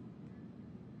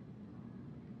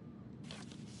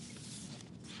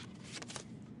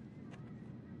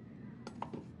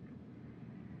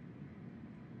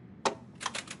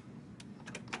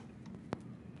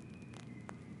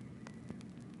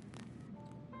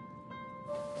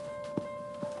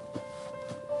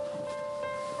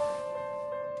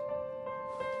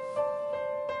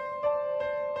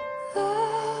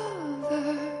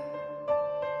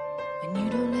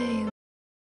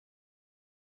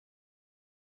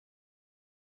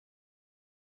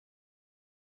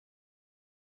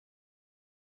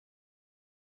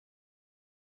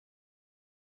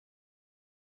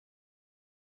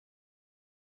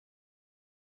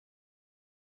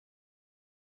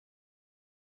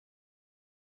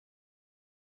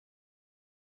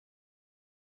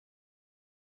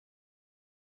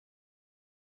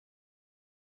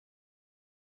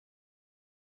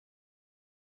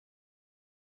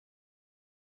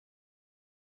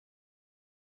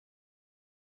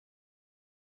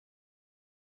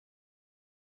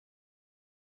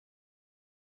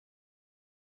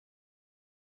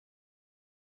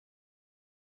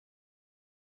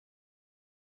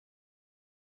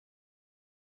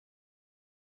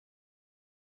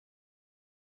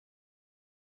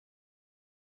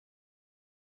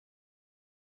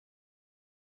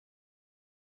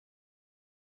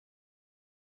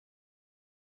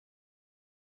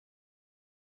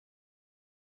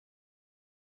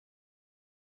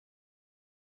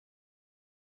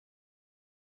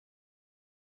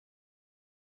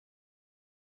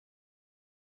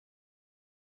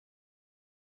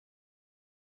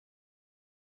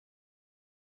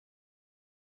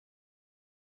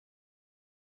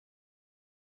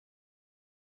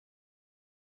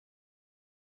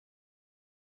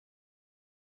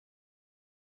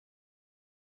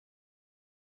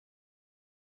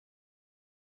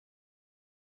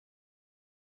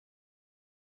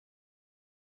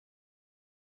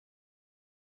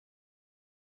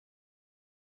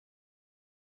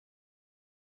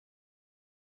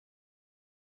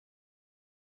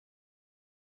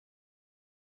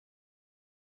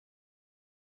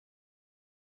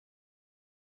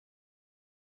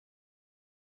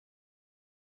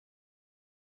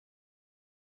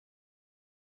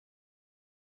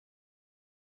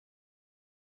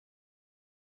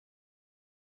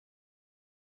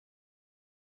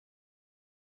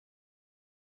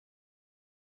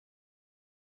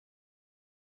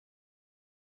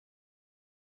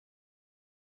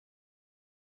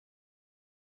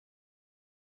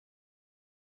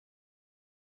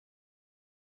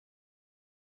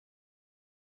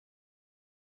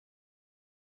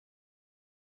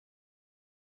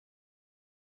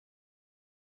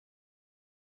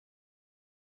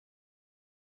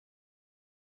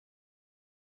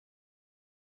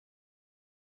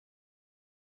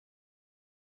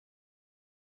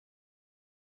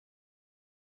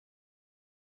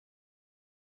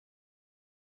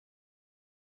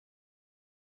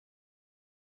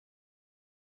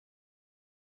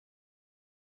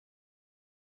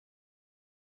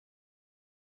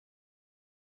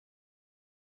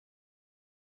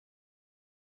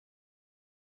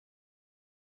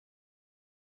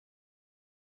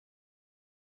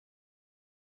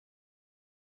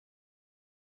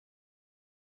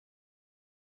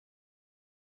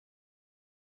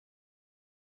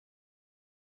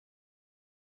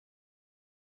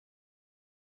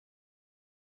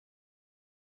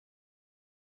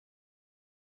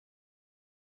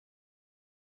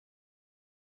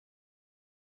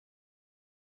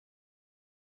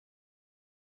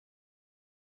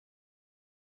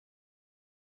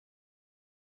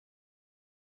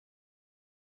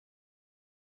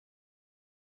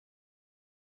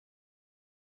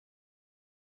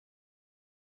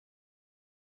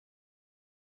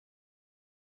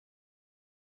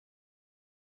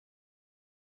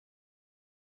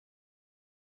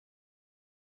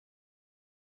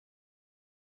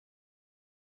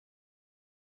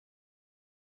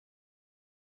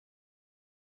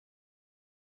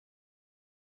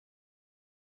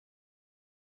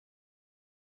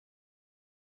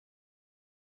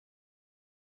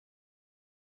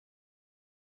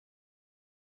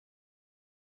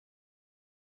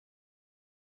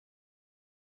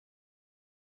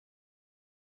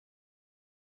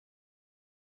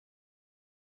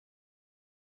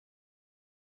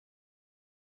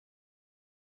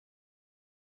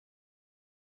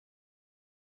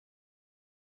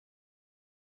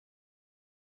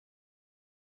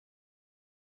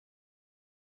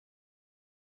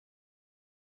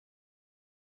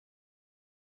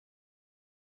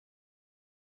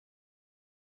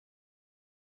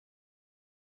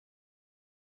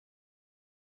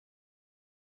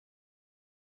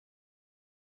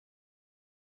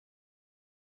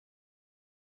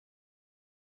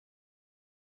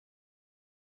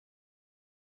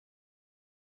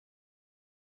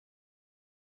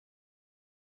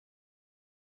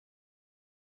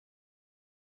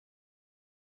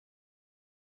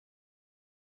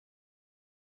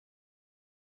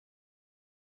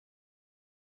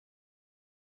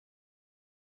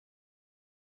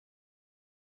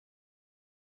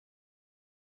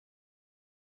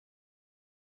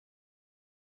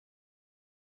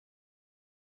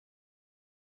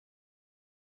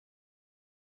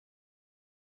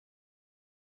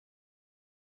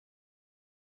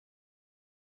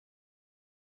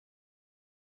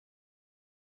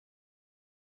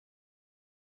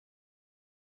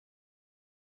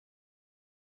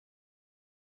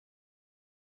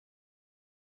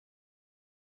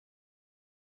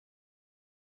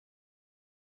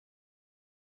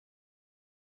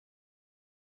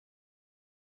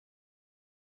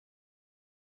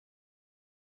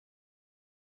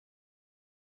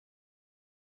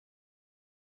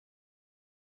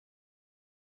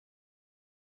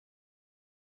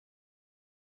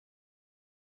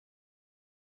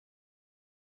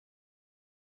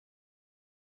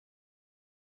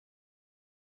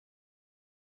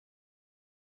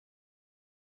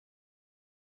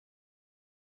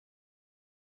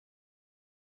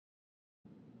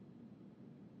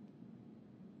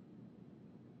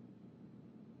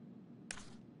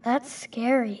 That's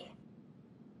scary.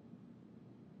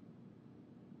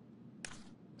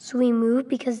 So we moved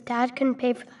because Dad couldn't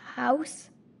pay for the house?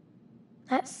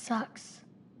 That sucks.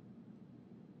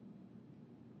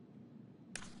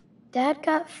 Dad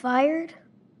got fired?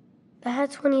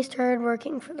 That's when he started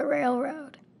working for the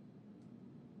railroad.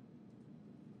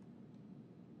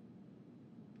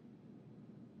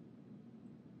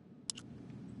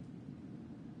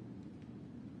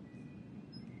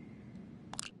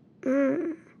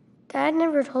 Dad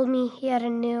never told me he had a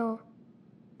new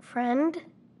friend.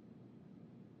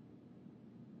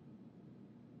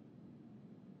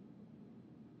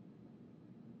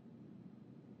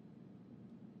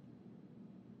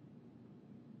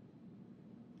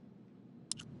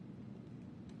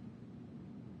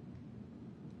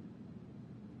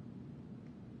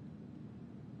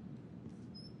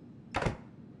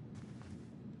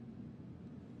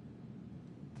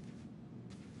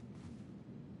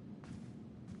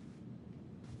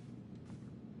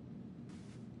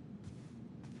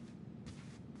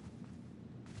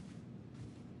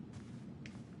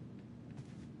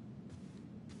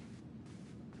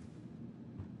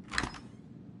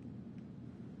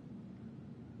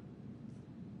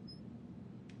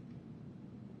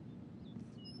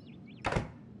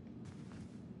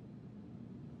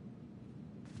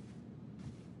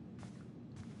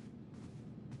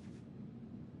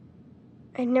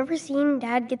 I've never seen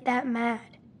Dad get that mad.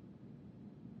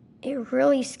 It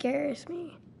really scares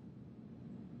me.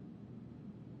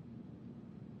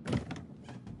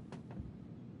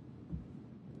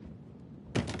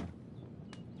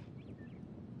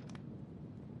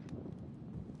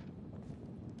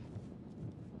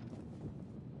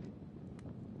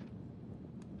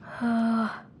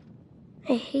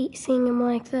 I hate seeing him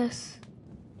like this.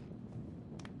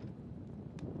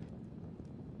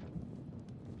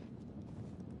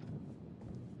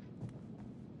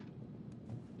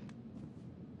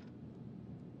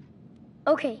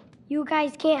 Okay, you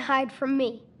guys can't hide from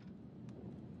me.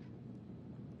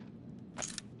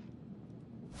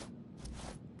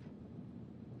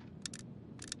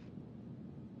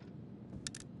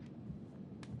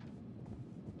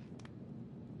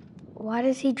 Why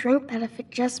does he drink that if it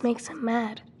just makes him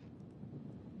mad?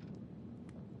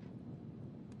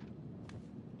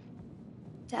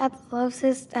 Dad loves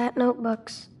his stat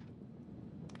notebooks.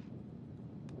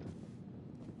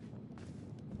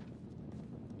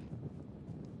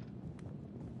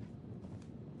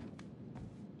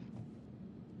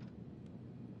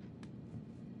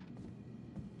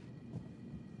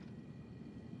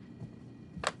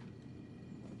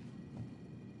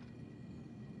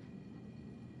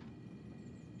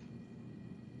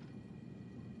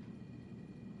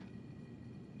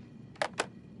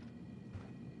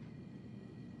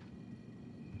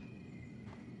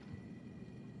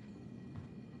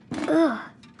 Ugh,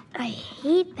 I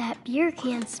hate that beer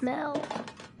can smell.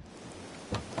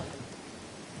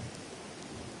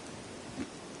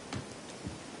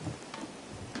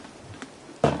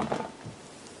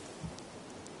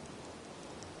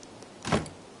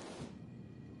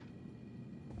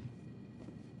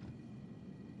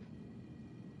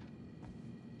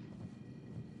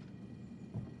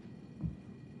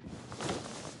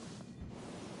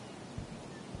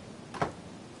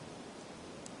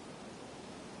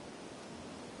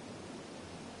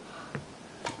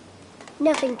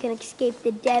 Nothing can escape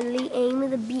the deadly aim of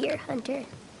the beer hunter.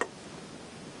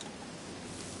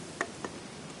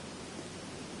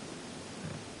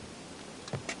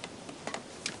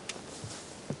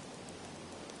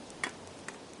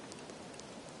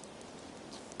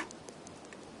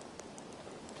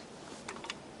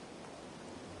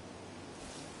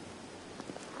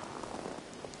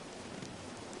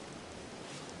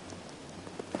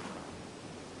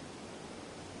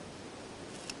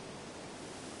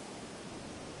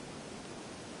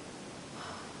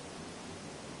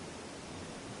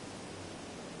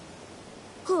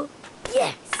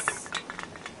 Yes!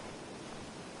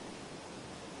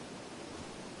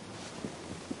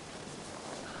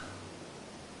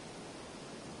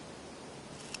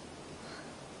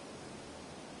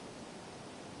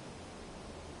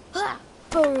 Ha!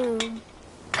 Boom!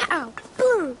 Pow!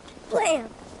 Boom! Blam!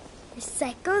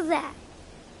 Recycle that.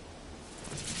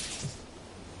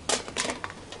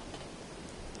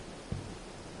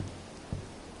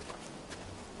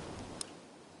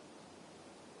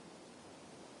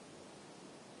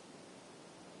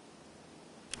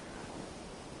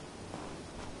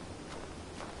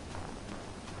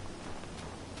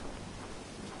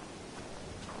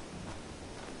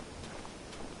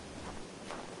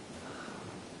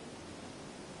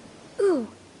 Ooh,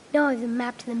 now I have the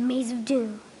map to the Maze of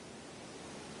Doom.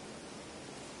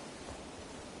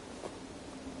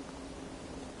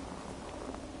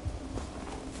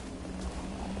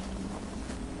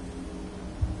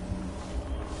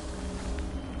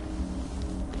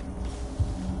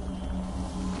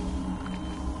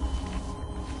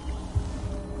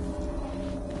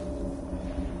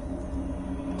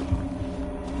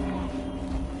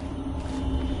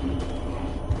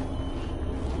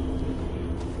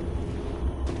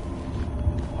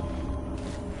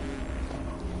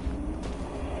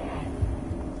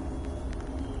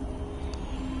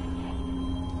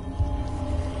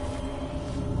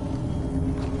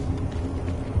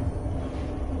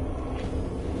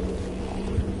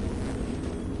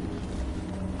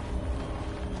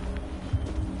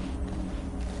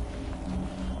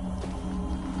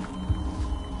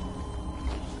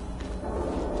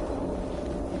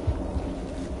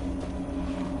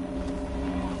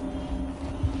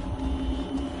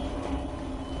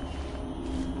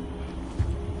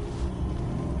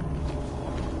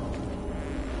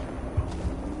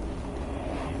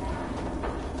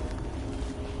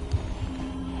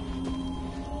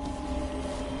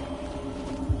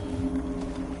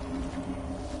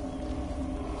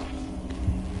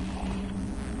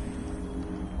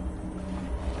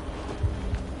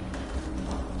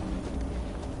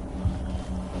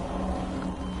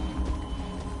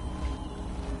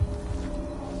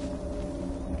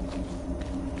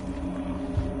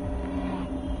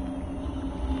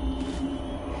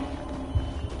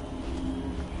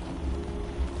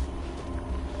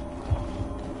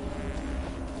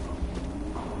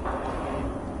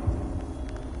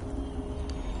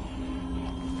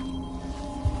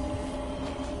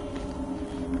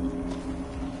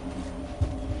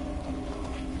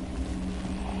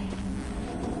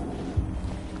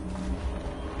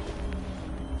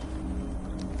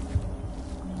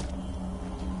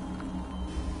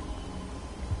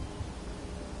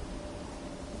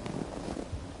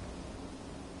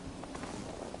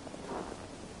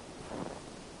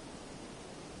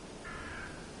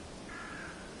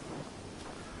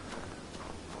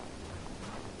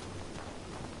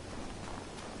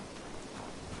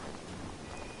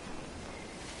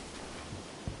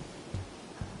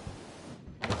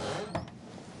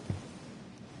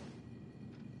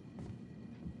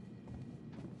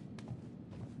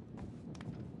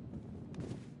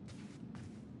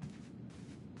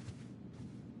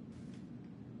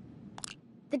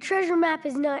 The treasure map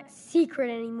is not secret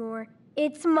anymore.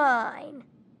 It's mine.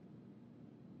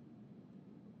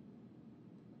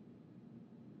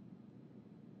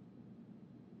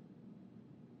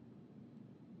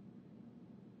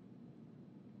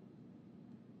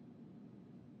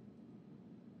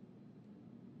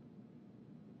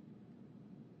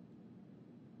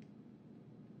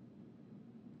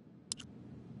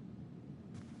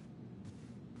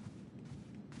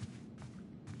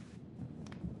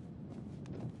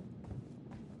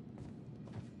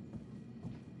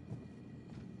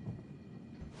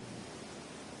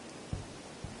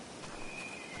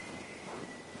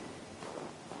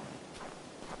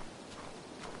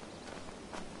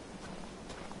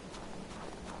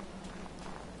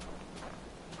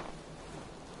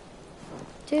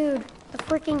 Dude, the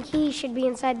freaking key should be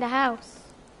inside the house.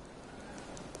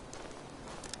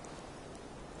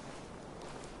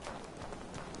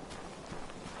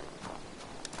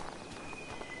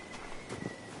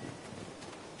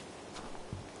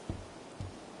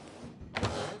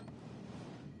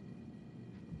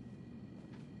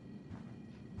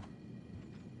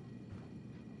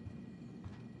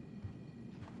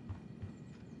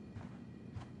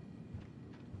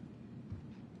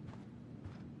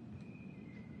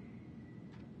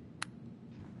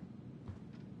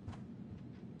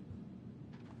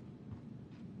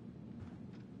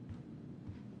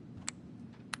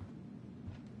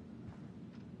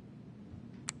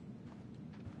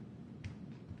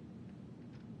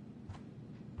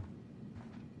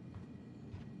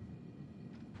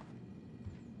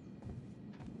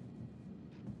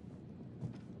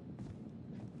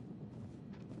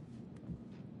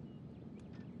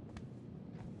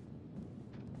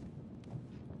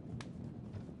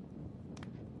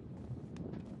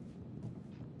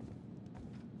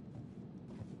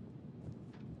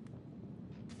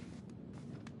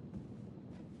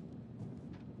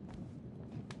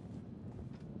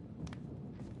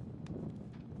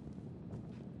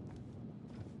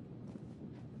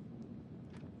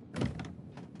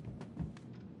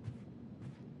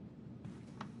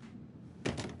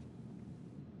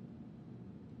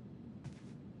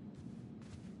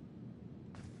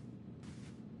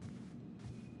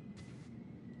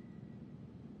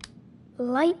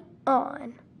 Light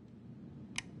on.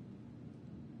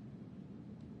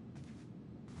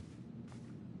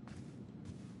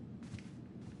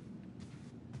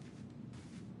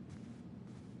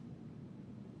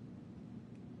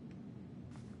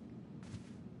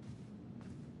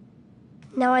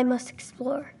 Now I must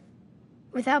explore,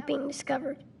 without being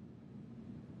discovered.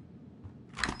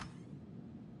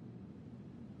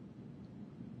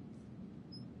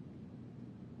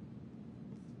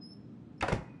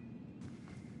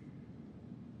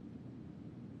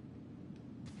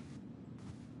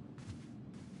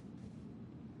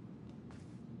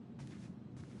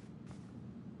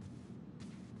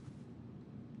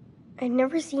 I've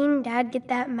never seen Dad get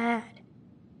that mad.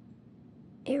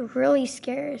 It really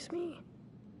scares me.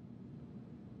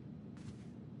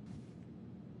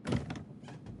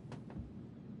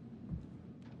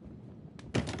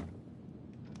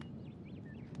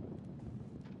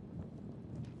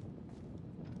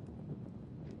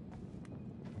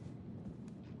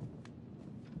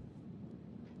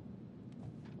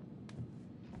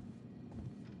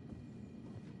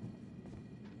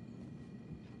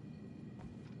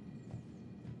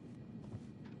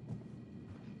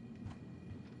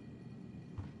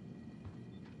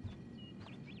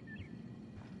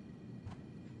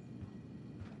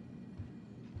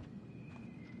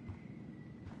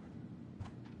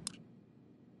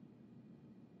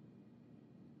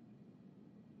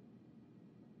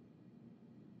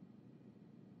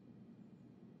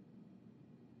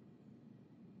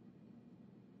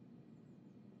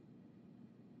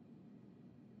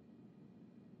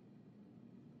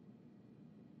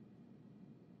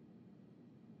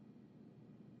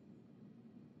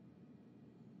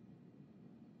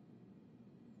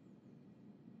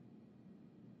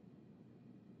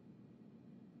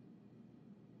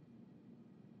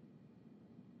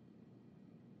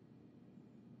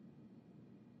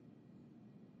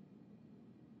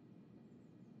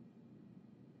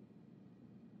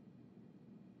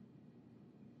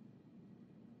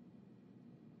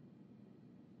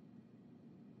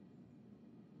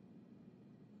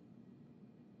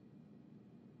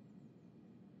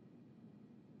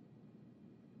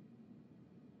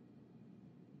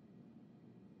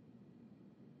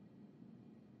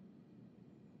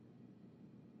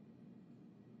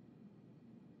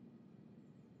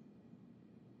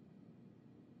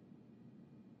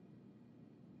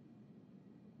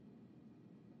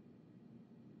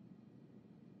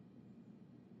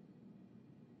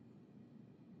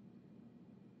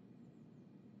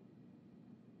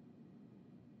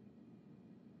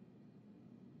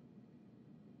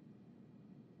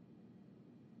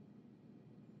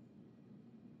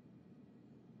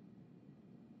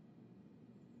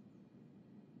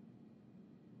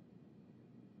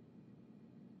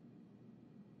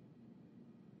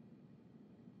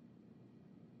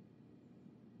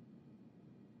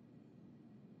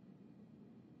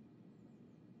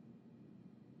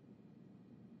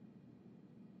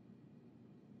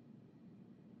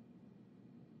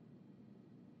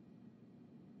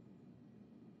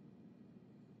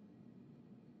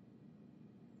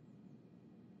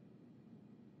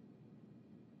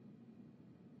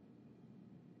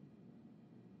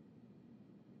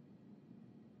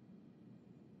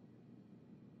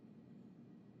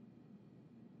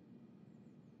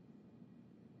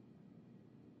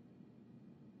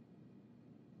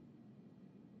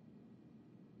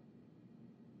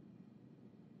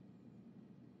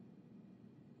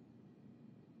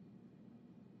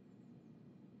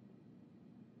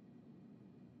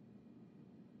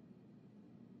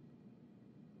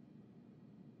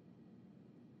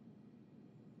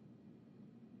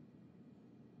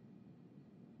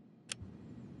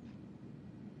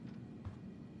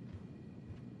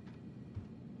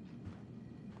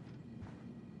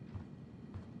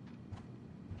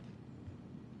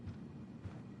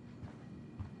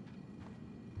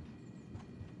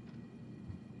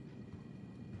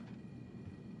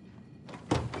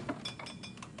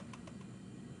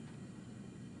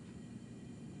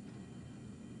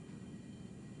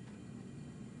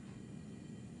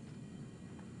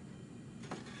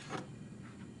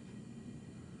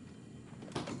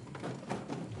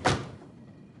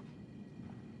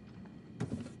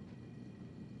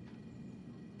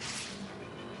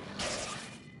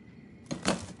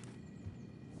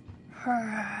 Zap!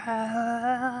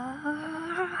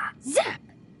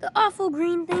 The awful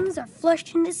green things are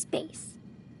flushed into space.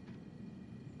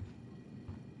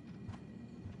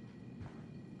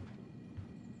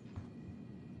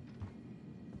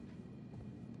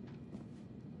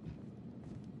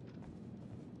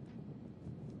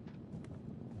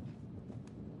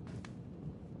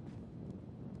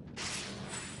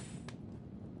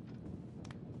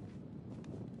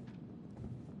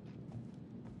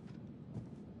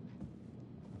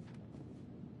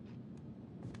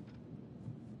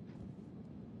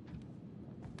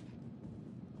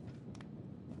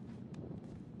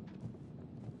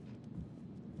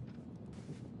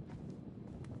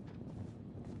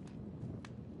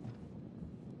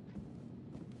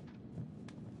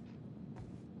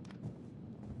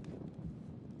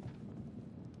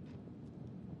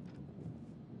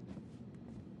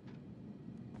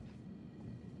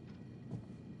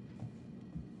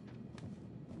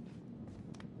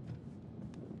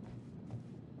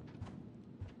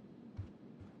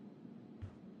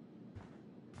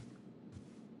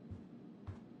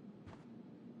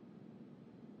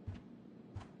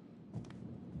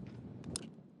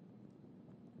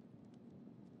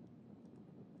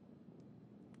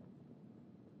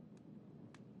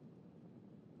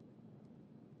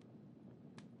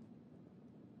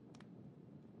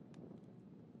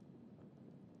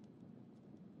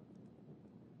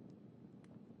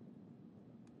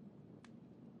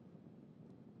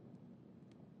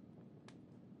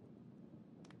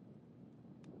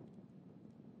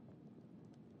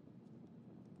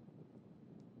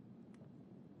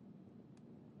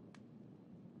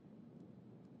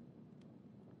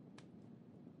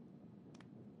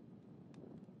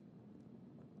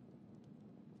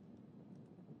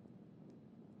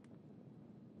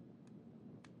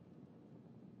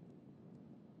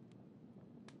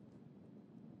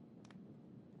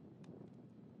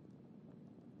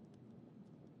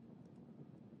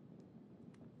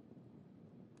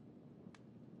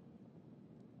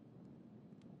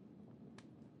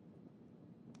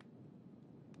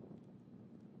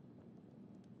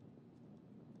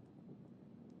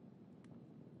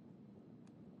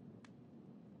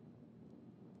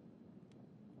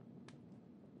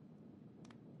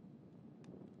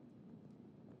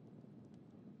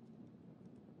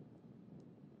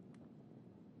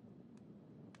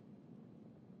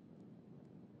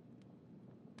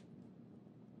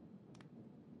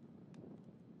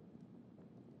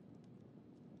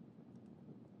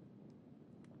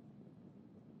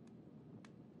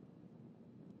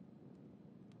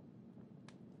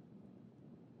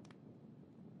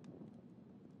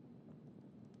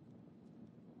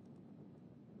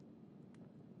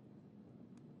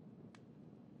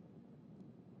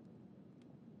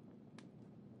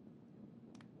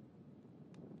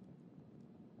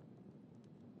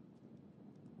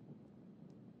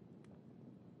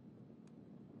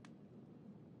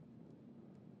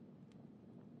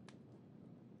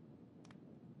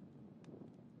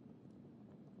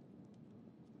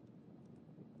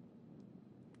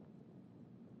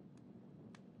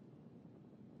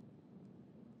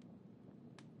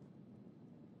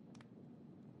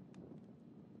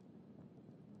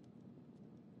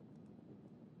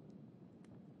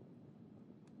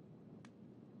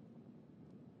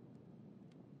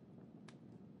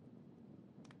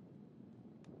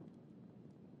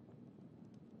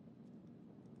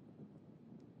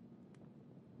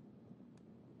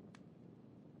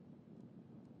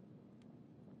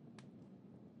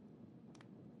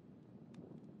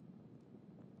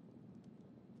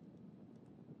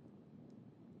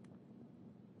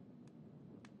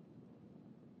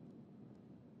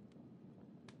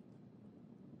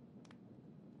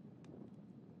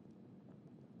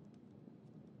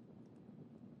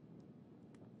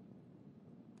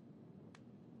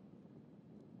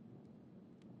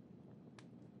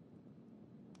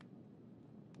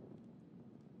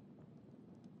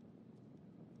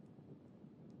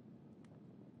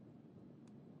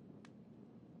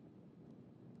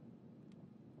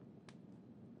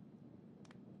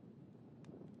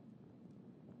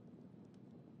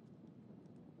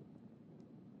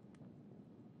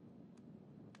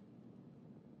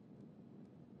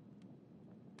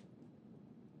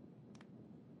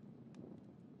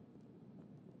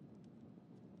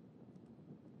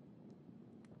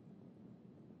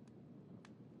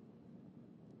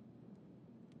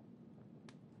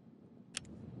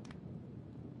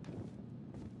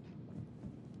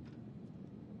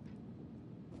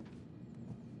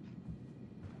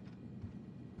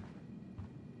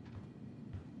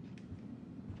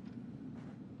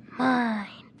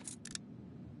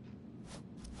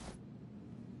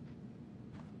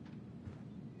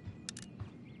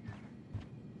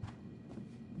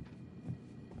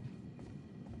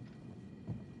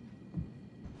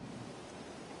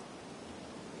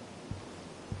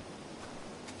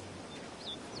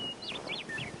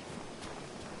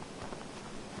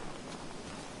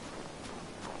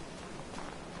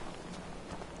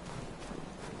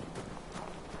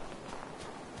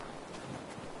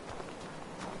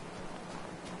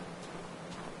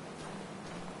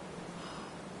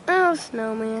 Oh,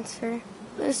 Snowmancer,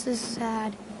 this is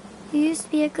sad. You used to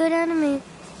be a good enemy.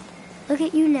 Look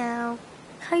at you now.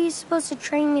 How are you supposed to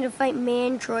train me to fight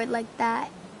Mantroid like that?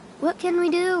 What can we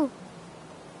do?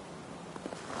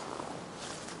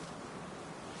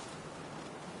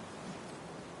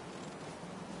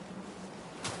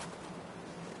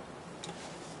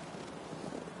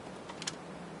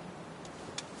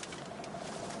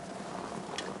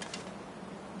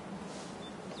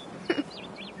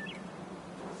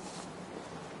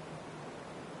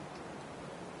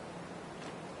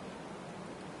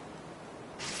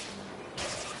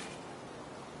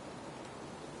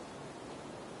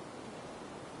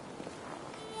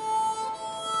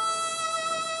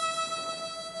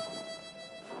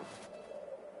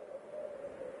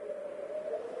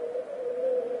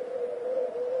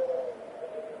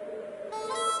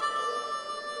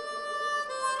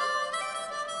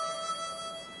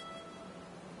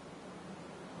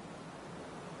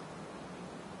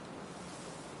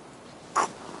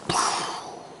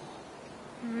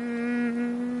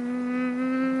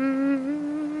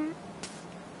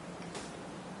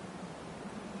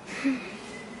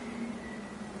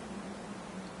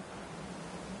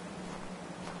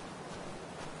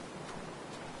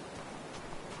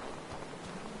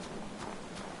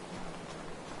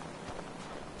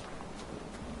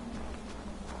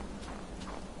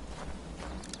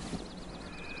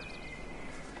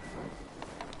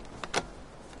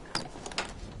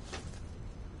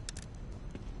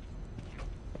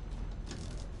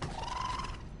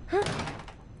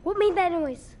 What made that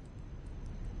noise?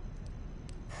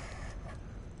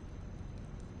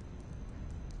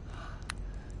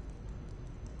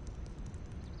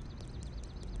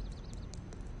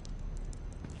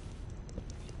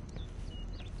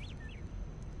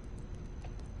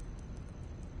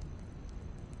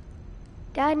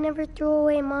 Dad never threw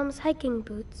away Mom's hiking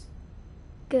boots.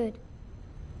 Good.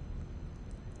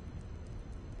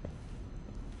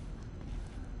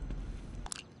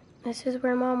 This is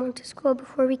where Mom went to school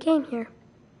before we came here.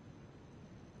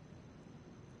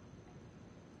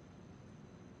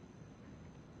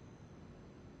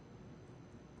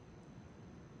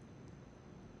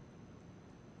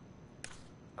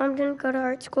 Mom didn't go to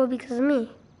art school because of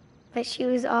me, but she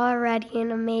was already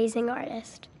an amazing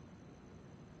artist.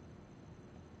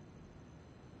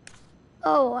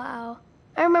 Oh, wow.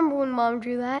 I remember when Mom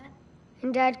drew that,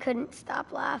 and Dad couldn't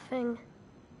stop laughing.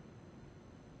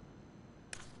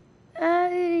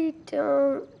 I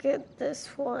don't get this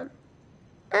one.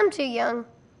 I'm too young.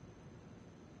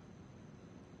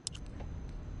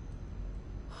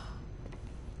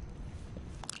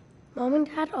 Mom and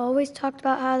Dad always talked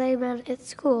about how they met at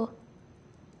school.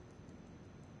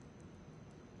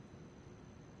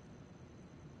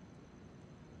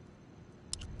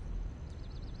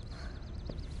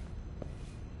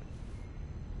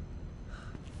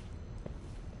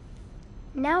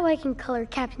 Now I can color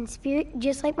Captain Spirit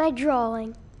just like my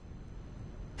drawing.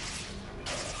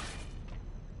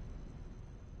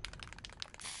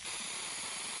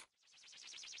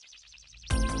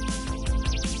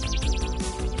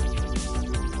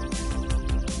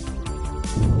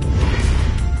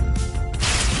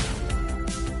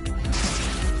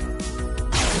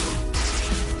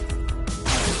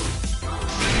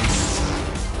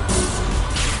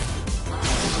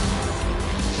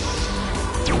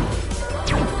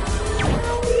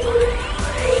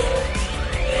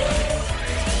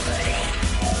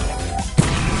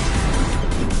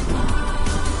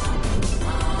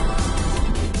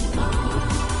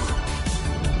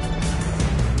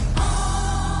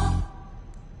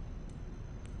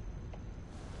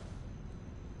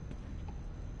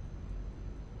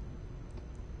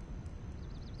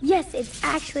 Yes, it's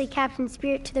actually Captain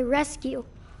Spirit to the rescue.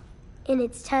 And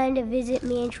it's time to visit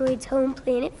Mantroid's home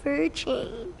planet for a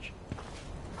change.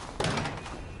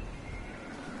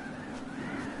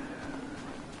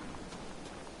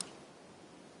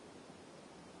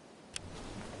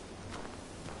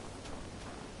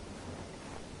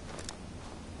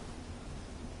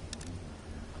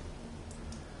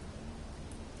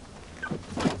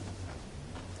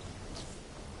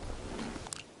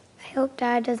 I hope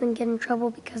Dad doesn't get in trouble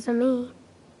because of me.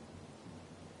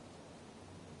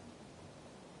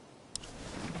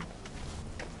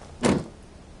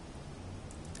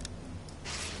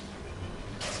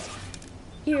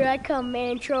 Here I come,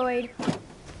 Mantroid.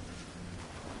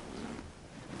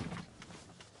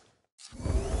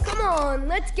 Come on,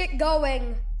 let's get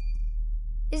going.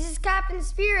 This is Captain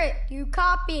Spirit. Do you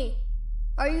copy?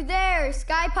 Are you there,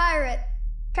 Sky Pirate?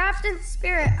 Captain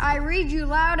Spirit, I read you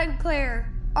loud and clear.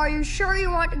 Are you sure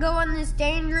you want to go on this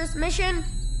dangerous mission?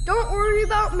 Don't worry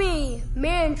about me.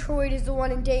 Mantroid is the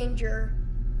one in danger.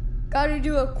 Gotta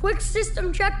do a quick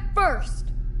system check first.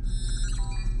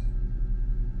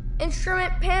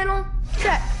 Instrument panel,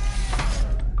 check.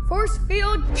 Force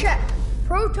field, check.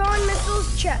 Proton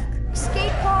missiles, check.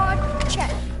 Escape pod,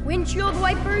 check. Windshield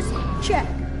wipers, check.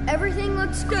 Everything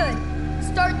looks good.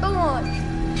 Start the launch.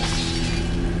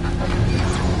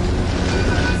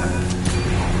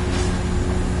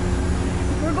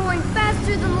 We're going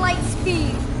faster than light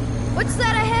speed. What's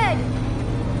that ahead?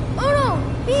 Oh no!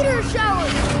 Meteor shower!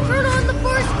 Turn on the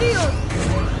force field!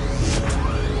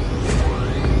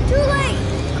 Too late!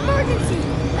 Emergency!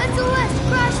 SOS!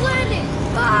 Crash landing!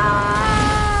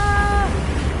 Ah!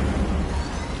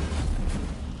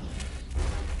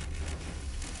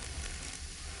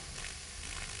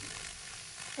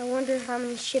 I wonder how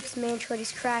many ships Mantroid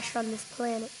has crashed on this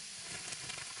planet.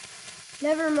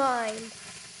 Never mind.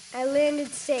 I landed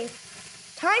safe.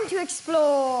 Time to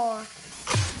explore!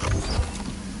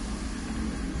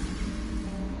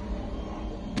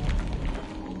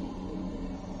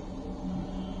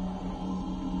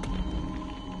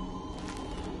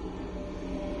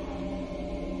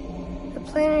 The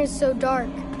planet is so dark,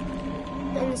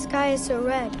 and the sky is so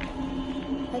red,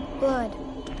 like blood.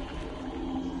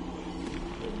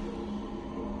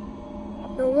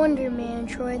 No wonder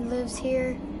Mantroid lives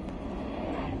here.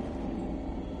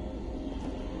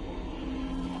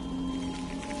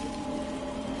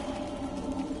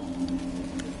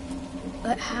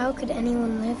 But how could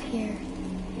anyone live here?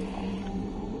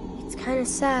 It's kind of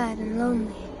sad and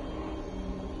lonely.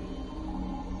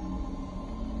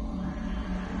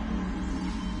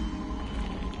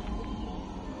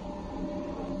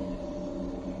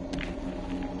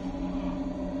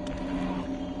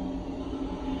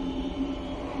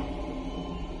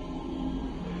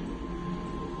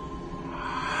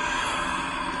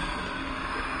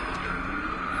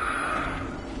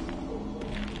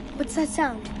 What's that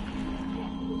sound?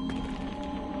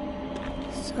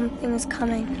 Something is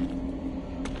coming.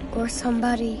 Or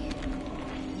somebody.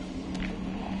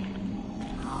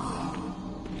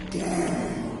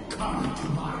 Dare come to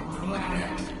my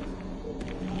planet?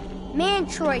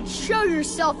 Mantroid, show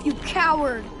yourself, you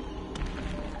coward!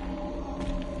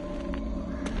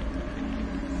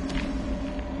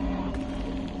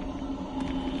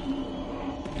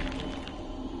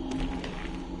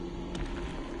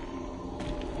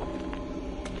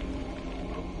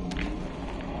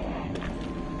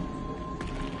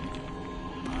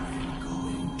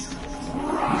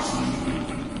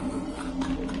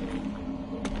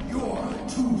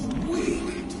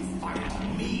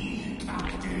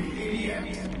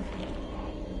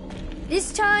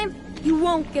 This time, you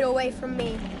won't get away from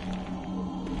me.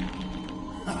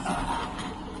 I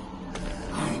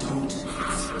don't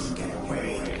have to get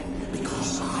away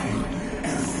because I'm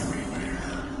everywhere.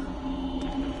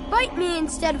 Fight me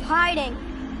instead of hiding.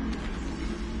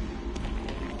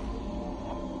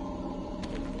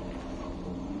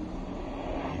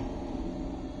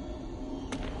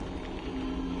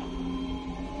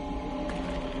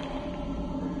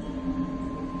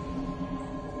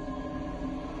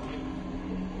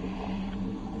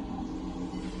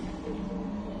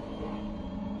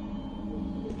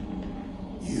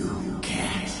 You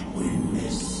can't win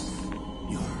this.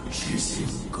 You're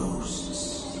chasing ghosts.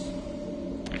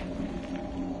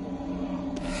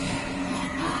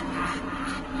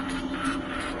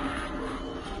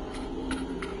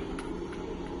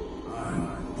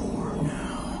 I'm bored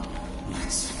now.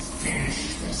 Let's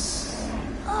finish this.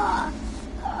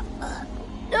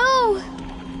 No!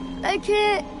 I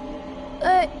can't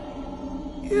let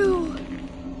you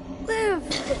live.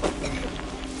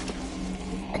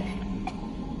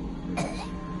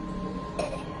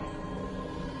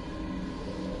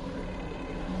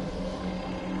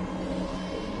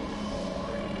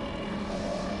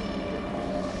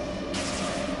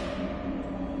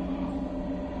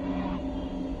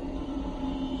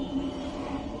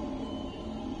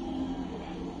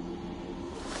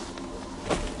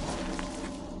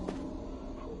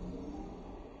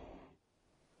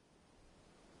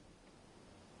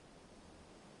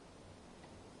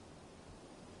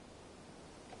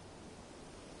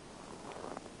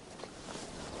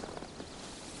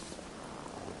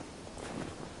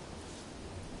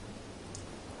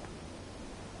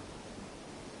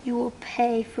 You will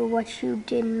pay for what you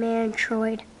did,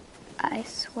 Mantroid. I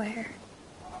swear.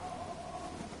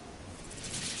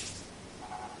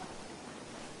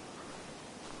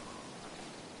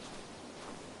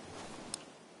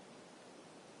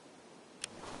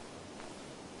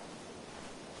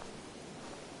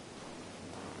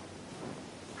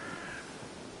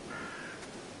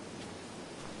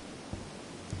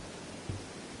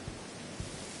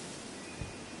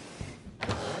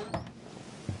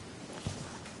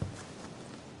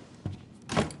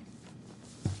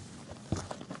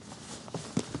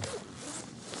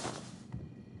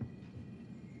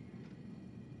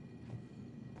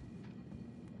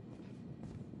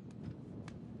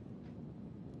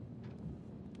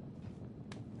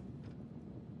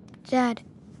 Dad,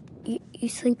 you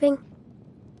sleeping?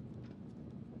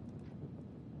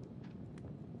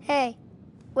 Hey,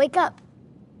 wake up.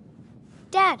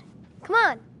 Dad, come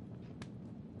on.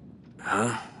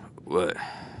 Huh? What?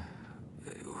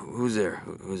 Who's there?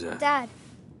 Who's that? Dad,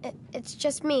 it's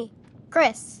just me,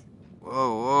 Chris.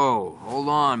 Whoa, hold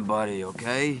on, buddy,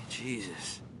 okay?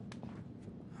 Jesus.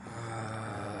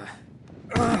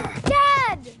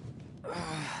 Dad!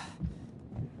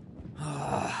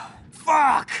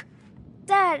 Fuck!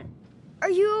 Dad, are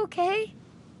you okay?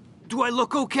 Do I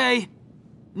look okay?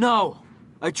 No.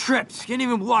 I tripped. Can't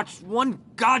even watch one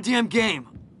goddamn game.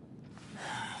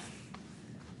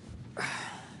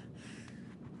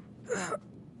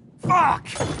 Fuck!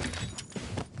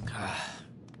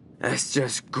 That's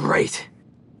just great.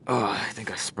 Oh, I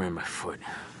think I sprained my foot.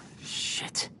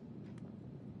 Shit.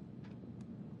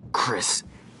 Chris,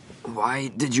 why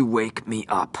did you wake me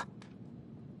up?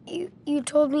 You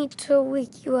told me to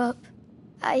wake you up.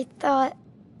 I thought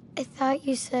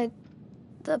you said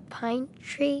the pine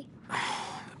tree.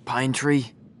 Pine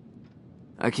tree?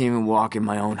 I can't even walk in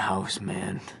my own house,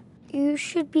 man. You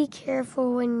should be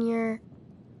careful when you're,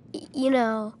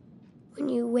 when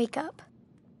you wake up.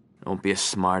 Don't be a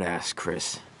smartass,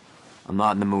 Chris. I'm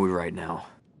not in the mood right now.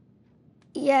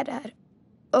 Yeah, Dad.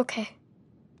 Okay.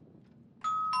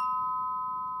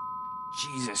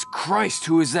 Jesus Christ,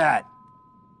 who is that?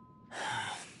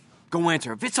 Go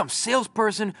answer. If it's some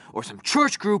salesperson or some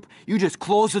church group, you just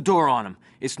close the door on them.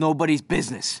 It's nobody's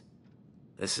business.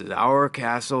 This is our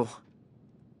castle,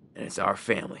 and it's our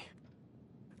family.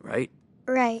 Right?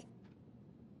 Right.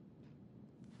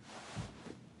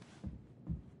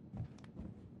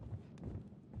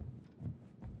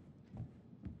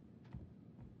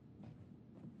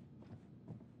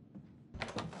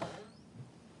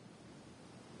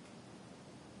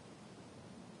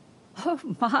 Oh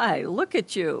my, look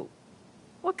at you.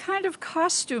 What kind of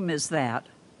costume is that?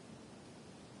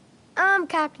 I'm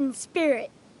Captain Spirt.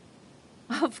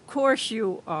 Of course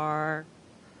you are.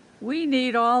 We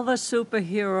need all the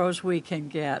superheroes we can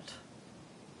get.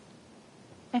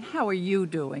 And how are you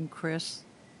doing, Chris?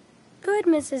 Good,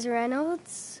 Mrs.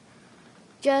 Reynolds.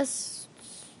 Just...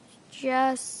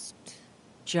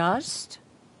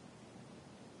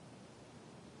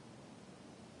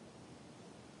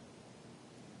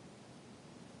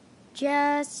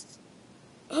 Just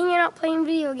hanging out playing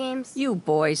video games. You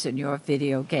boys and your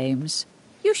video games.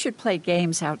 You should play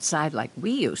games outside like we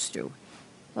used to.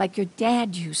 Like your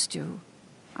dad used to.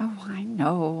 Oh, I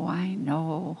know.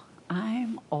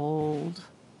 I'm old.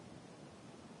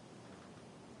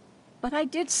 But I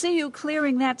did see you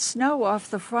clearing that snow off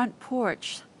the front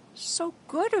porch. So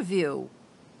good of you.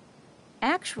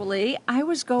 Actually, I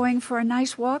was going for a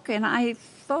nice walk and I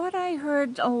thought I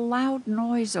heard a loud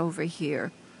noise over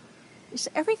here. Is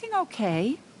everything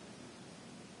okay?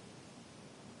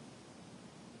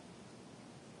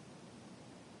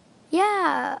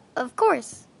 Yeah, of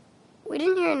course. We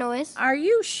didn't hear a noise. Are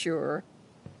you sure?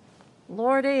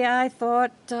 Lordy, I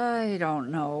thought, I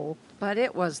don't know, but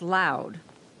it was loud.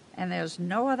 And there's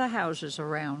no other houses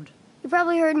around. You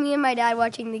probably heard me and my dad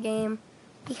watching the game.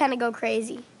 We kind of go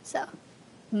crazy, so.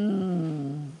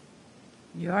 You're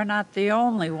not the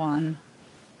only one.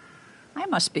 I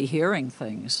must be hearing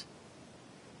things.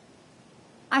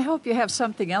 I hope you have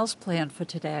something else planned for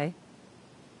today.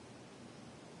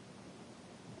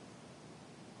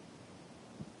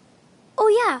 Oh,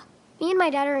 yeah. Me and my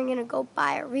dad are going to go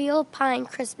buy a real pine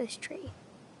Christmas tree.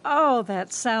 Oh,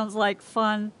 that sounds like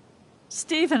fun.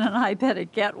 Stephen and I better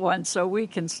get one so we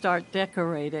can start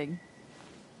decorating.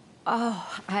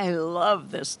 Oh, I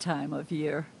love this time of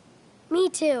year. Me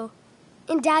too.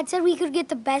 And Dad said we could get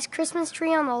the best Christmas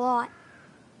tree on the lot.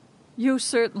 You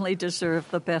certainly deserve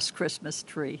the best Christmas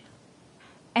tree.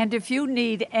 And if you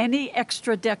need any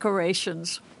extra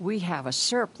decorations, we have a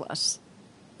surplus.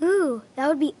 Ooh, that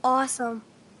would be awesome.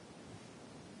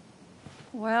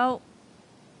 Well,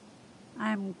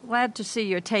 I'm glad to see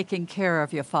you're taking care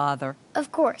of your father.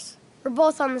 Of course. We're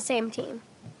both on the same team.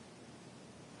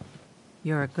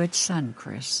 You're a good son,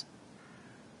 Chris.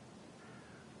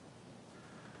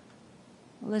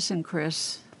 Listen,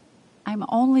 Chris, I'm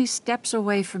only steps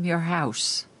away from your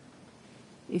house.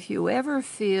 If you ever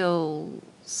feel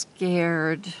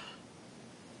scared,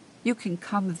 you can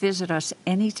come visit us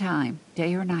anytime,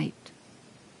 day or night.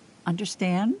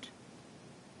 Understand?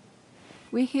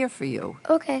 We're here for you.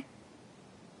 Okay.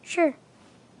 Sure.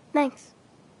 Thanks.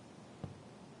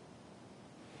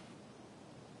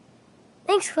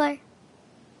 Thanks, Claire.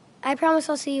 I promise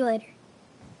I'll see you later.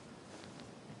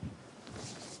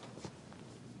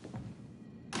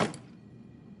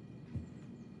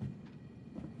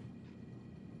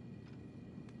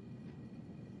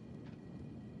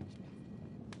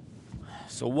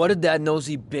 So what did that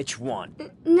nosy bitch want?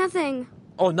 Nothing.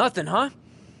 Oh, nothing, huh?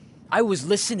 I was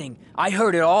listening. I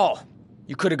heard it all.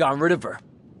 You could have gotten rid of her.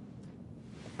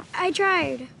 I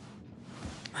tried.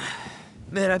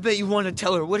 Man, I bet you wanted to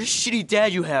tell her what a shitty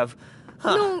dad you have.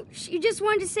 Huh. No, she just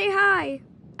wanted to say hi.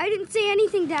 I didn't say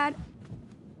anything, Dad.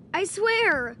 I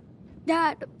swear.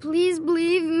 Dad, please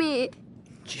believe me.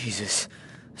 Jesus,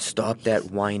 stop that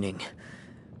whining.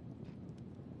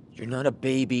 You're not a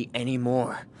baby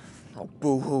anymore. Oh,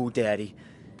 boo-hoo, Daddy.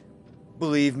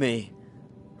 Believe me.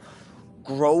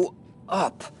 Grow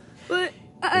up. But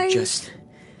You're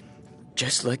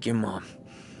just like your mom.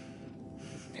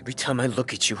 Every time I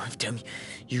look at you, every time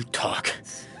you talk.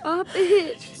 Stop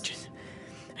it.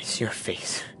 I see her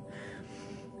face.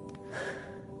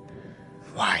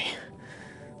 Why?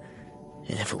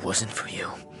 And if it wasn't for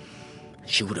you,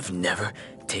 she would have never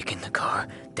taken the car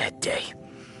that day.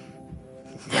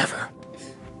 Never.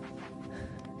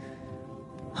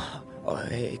 Oh,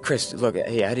 hey, Chris, look,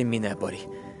 hey, I didn't mean that, buddy.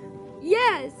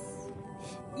 Yes.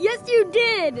 Yes, you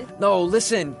did. No,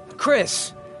 listen,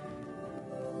 Chris.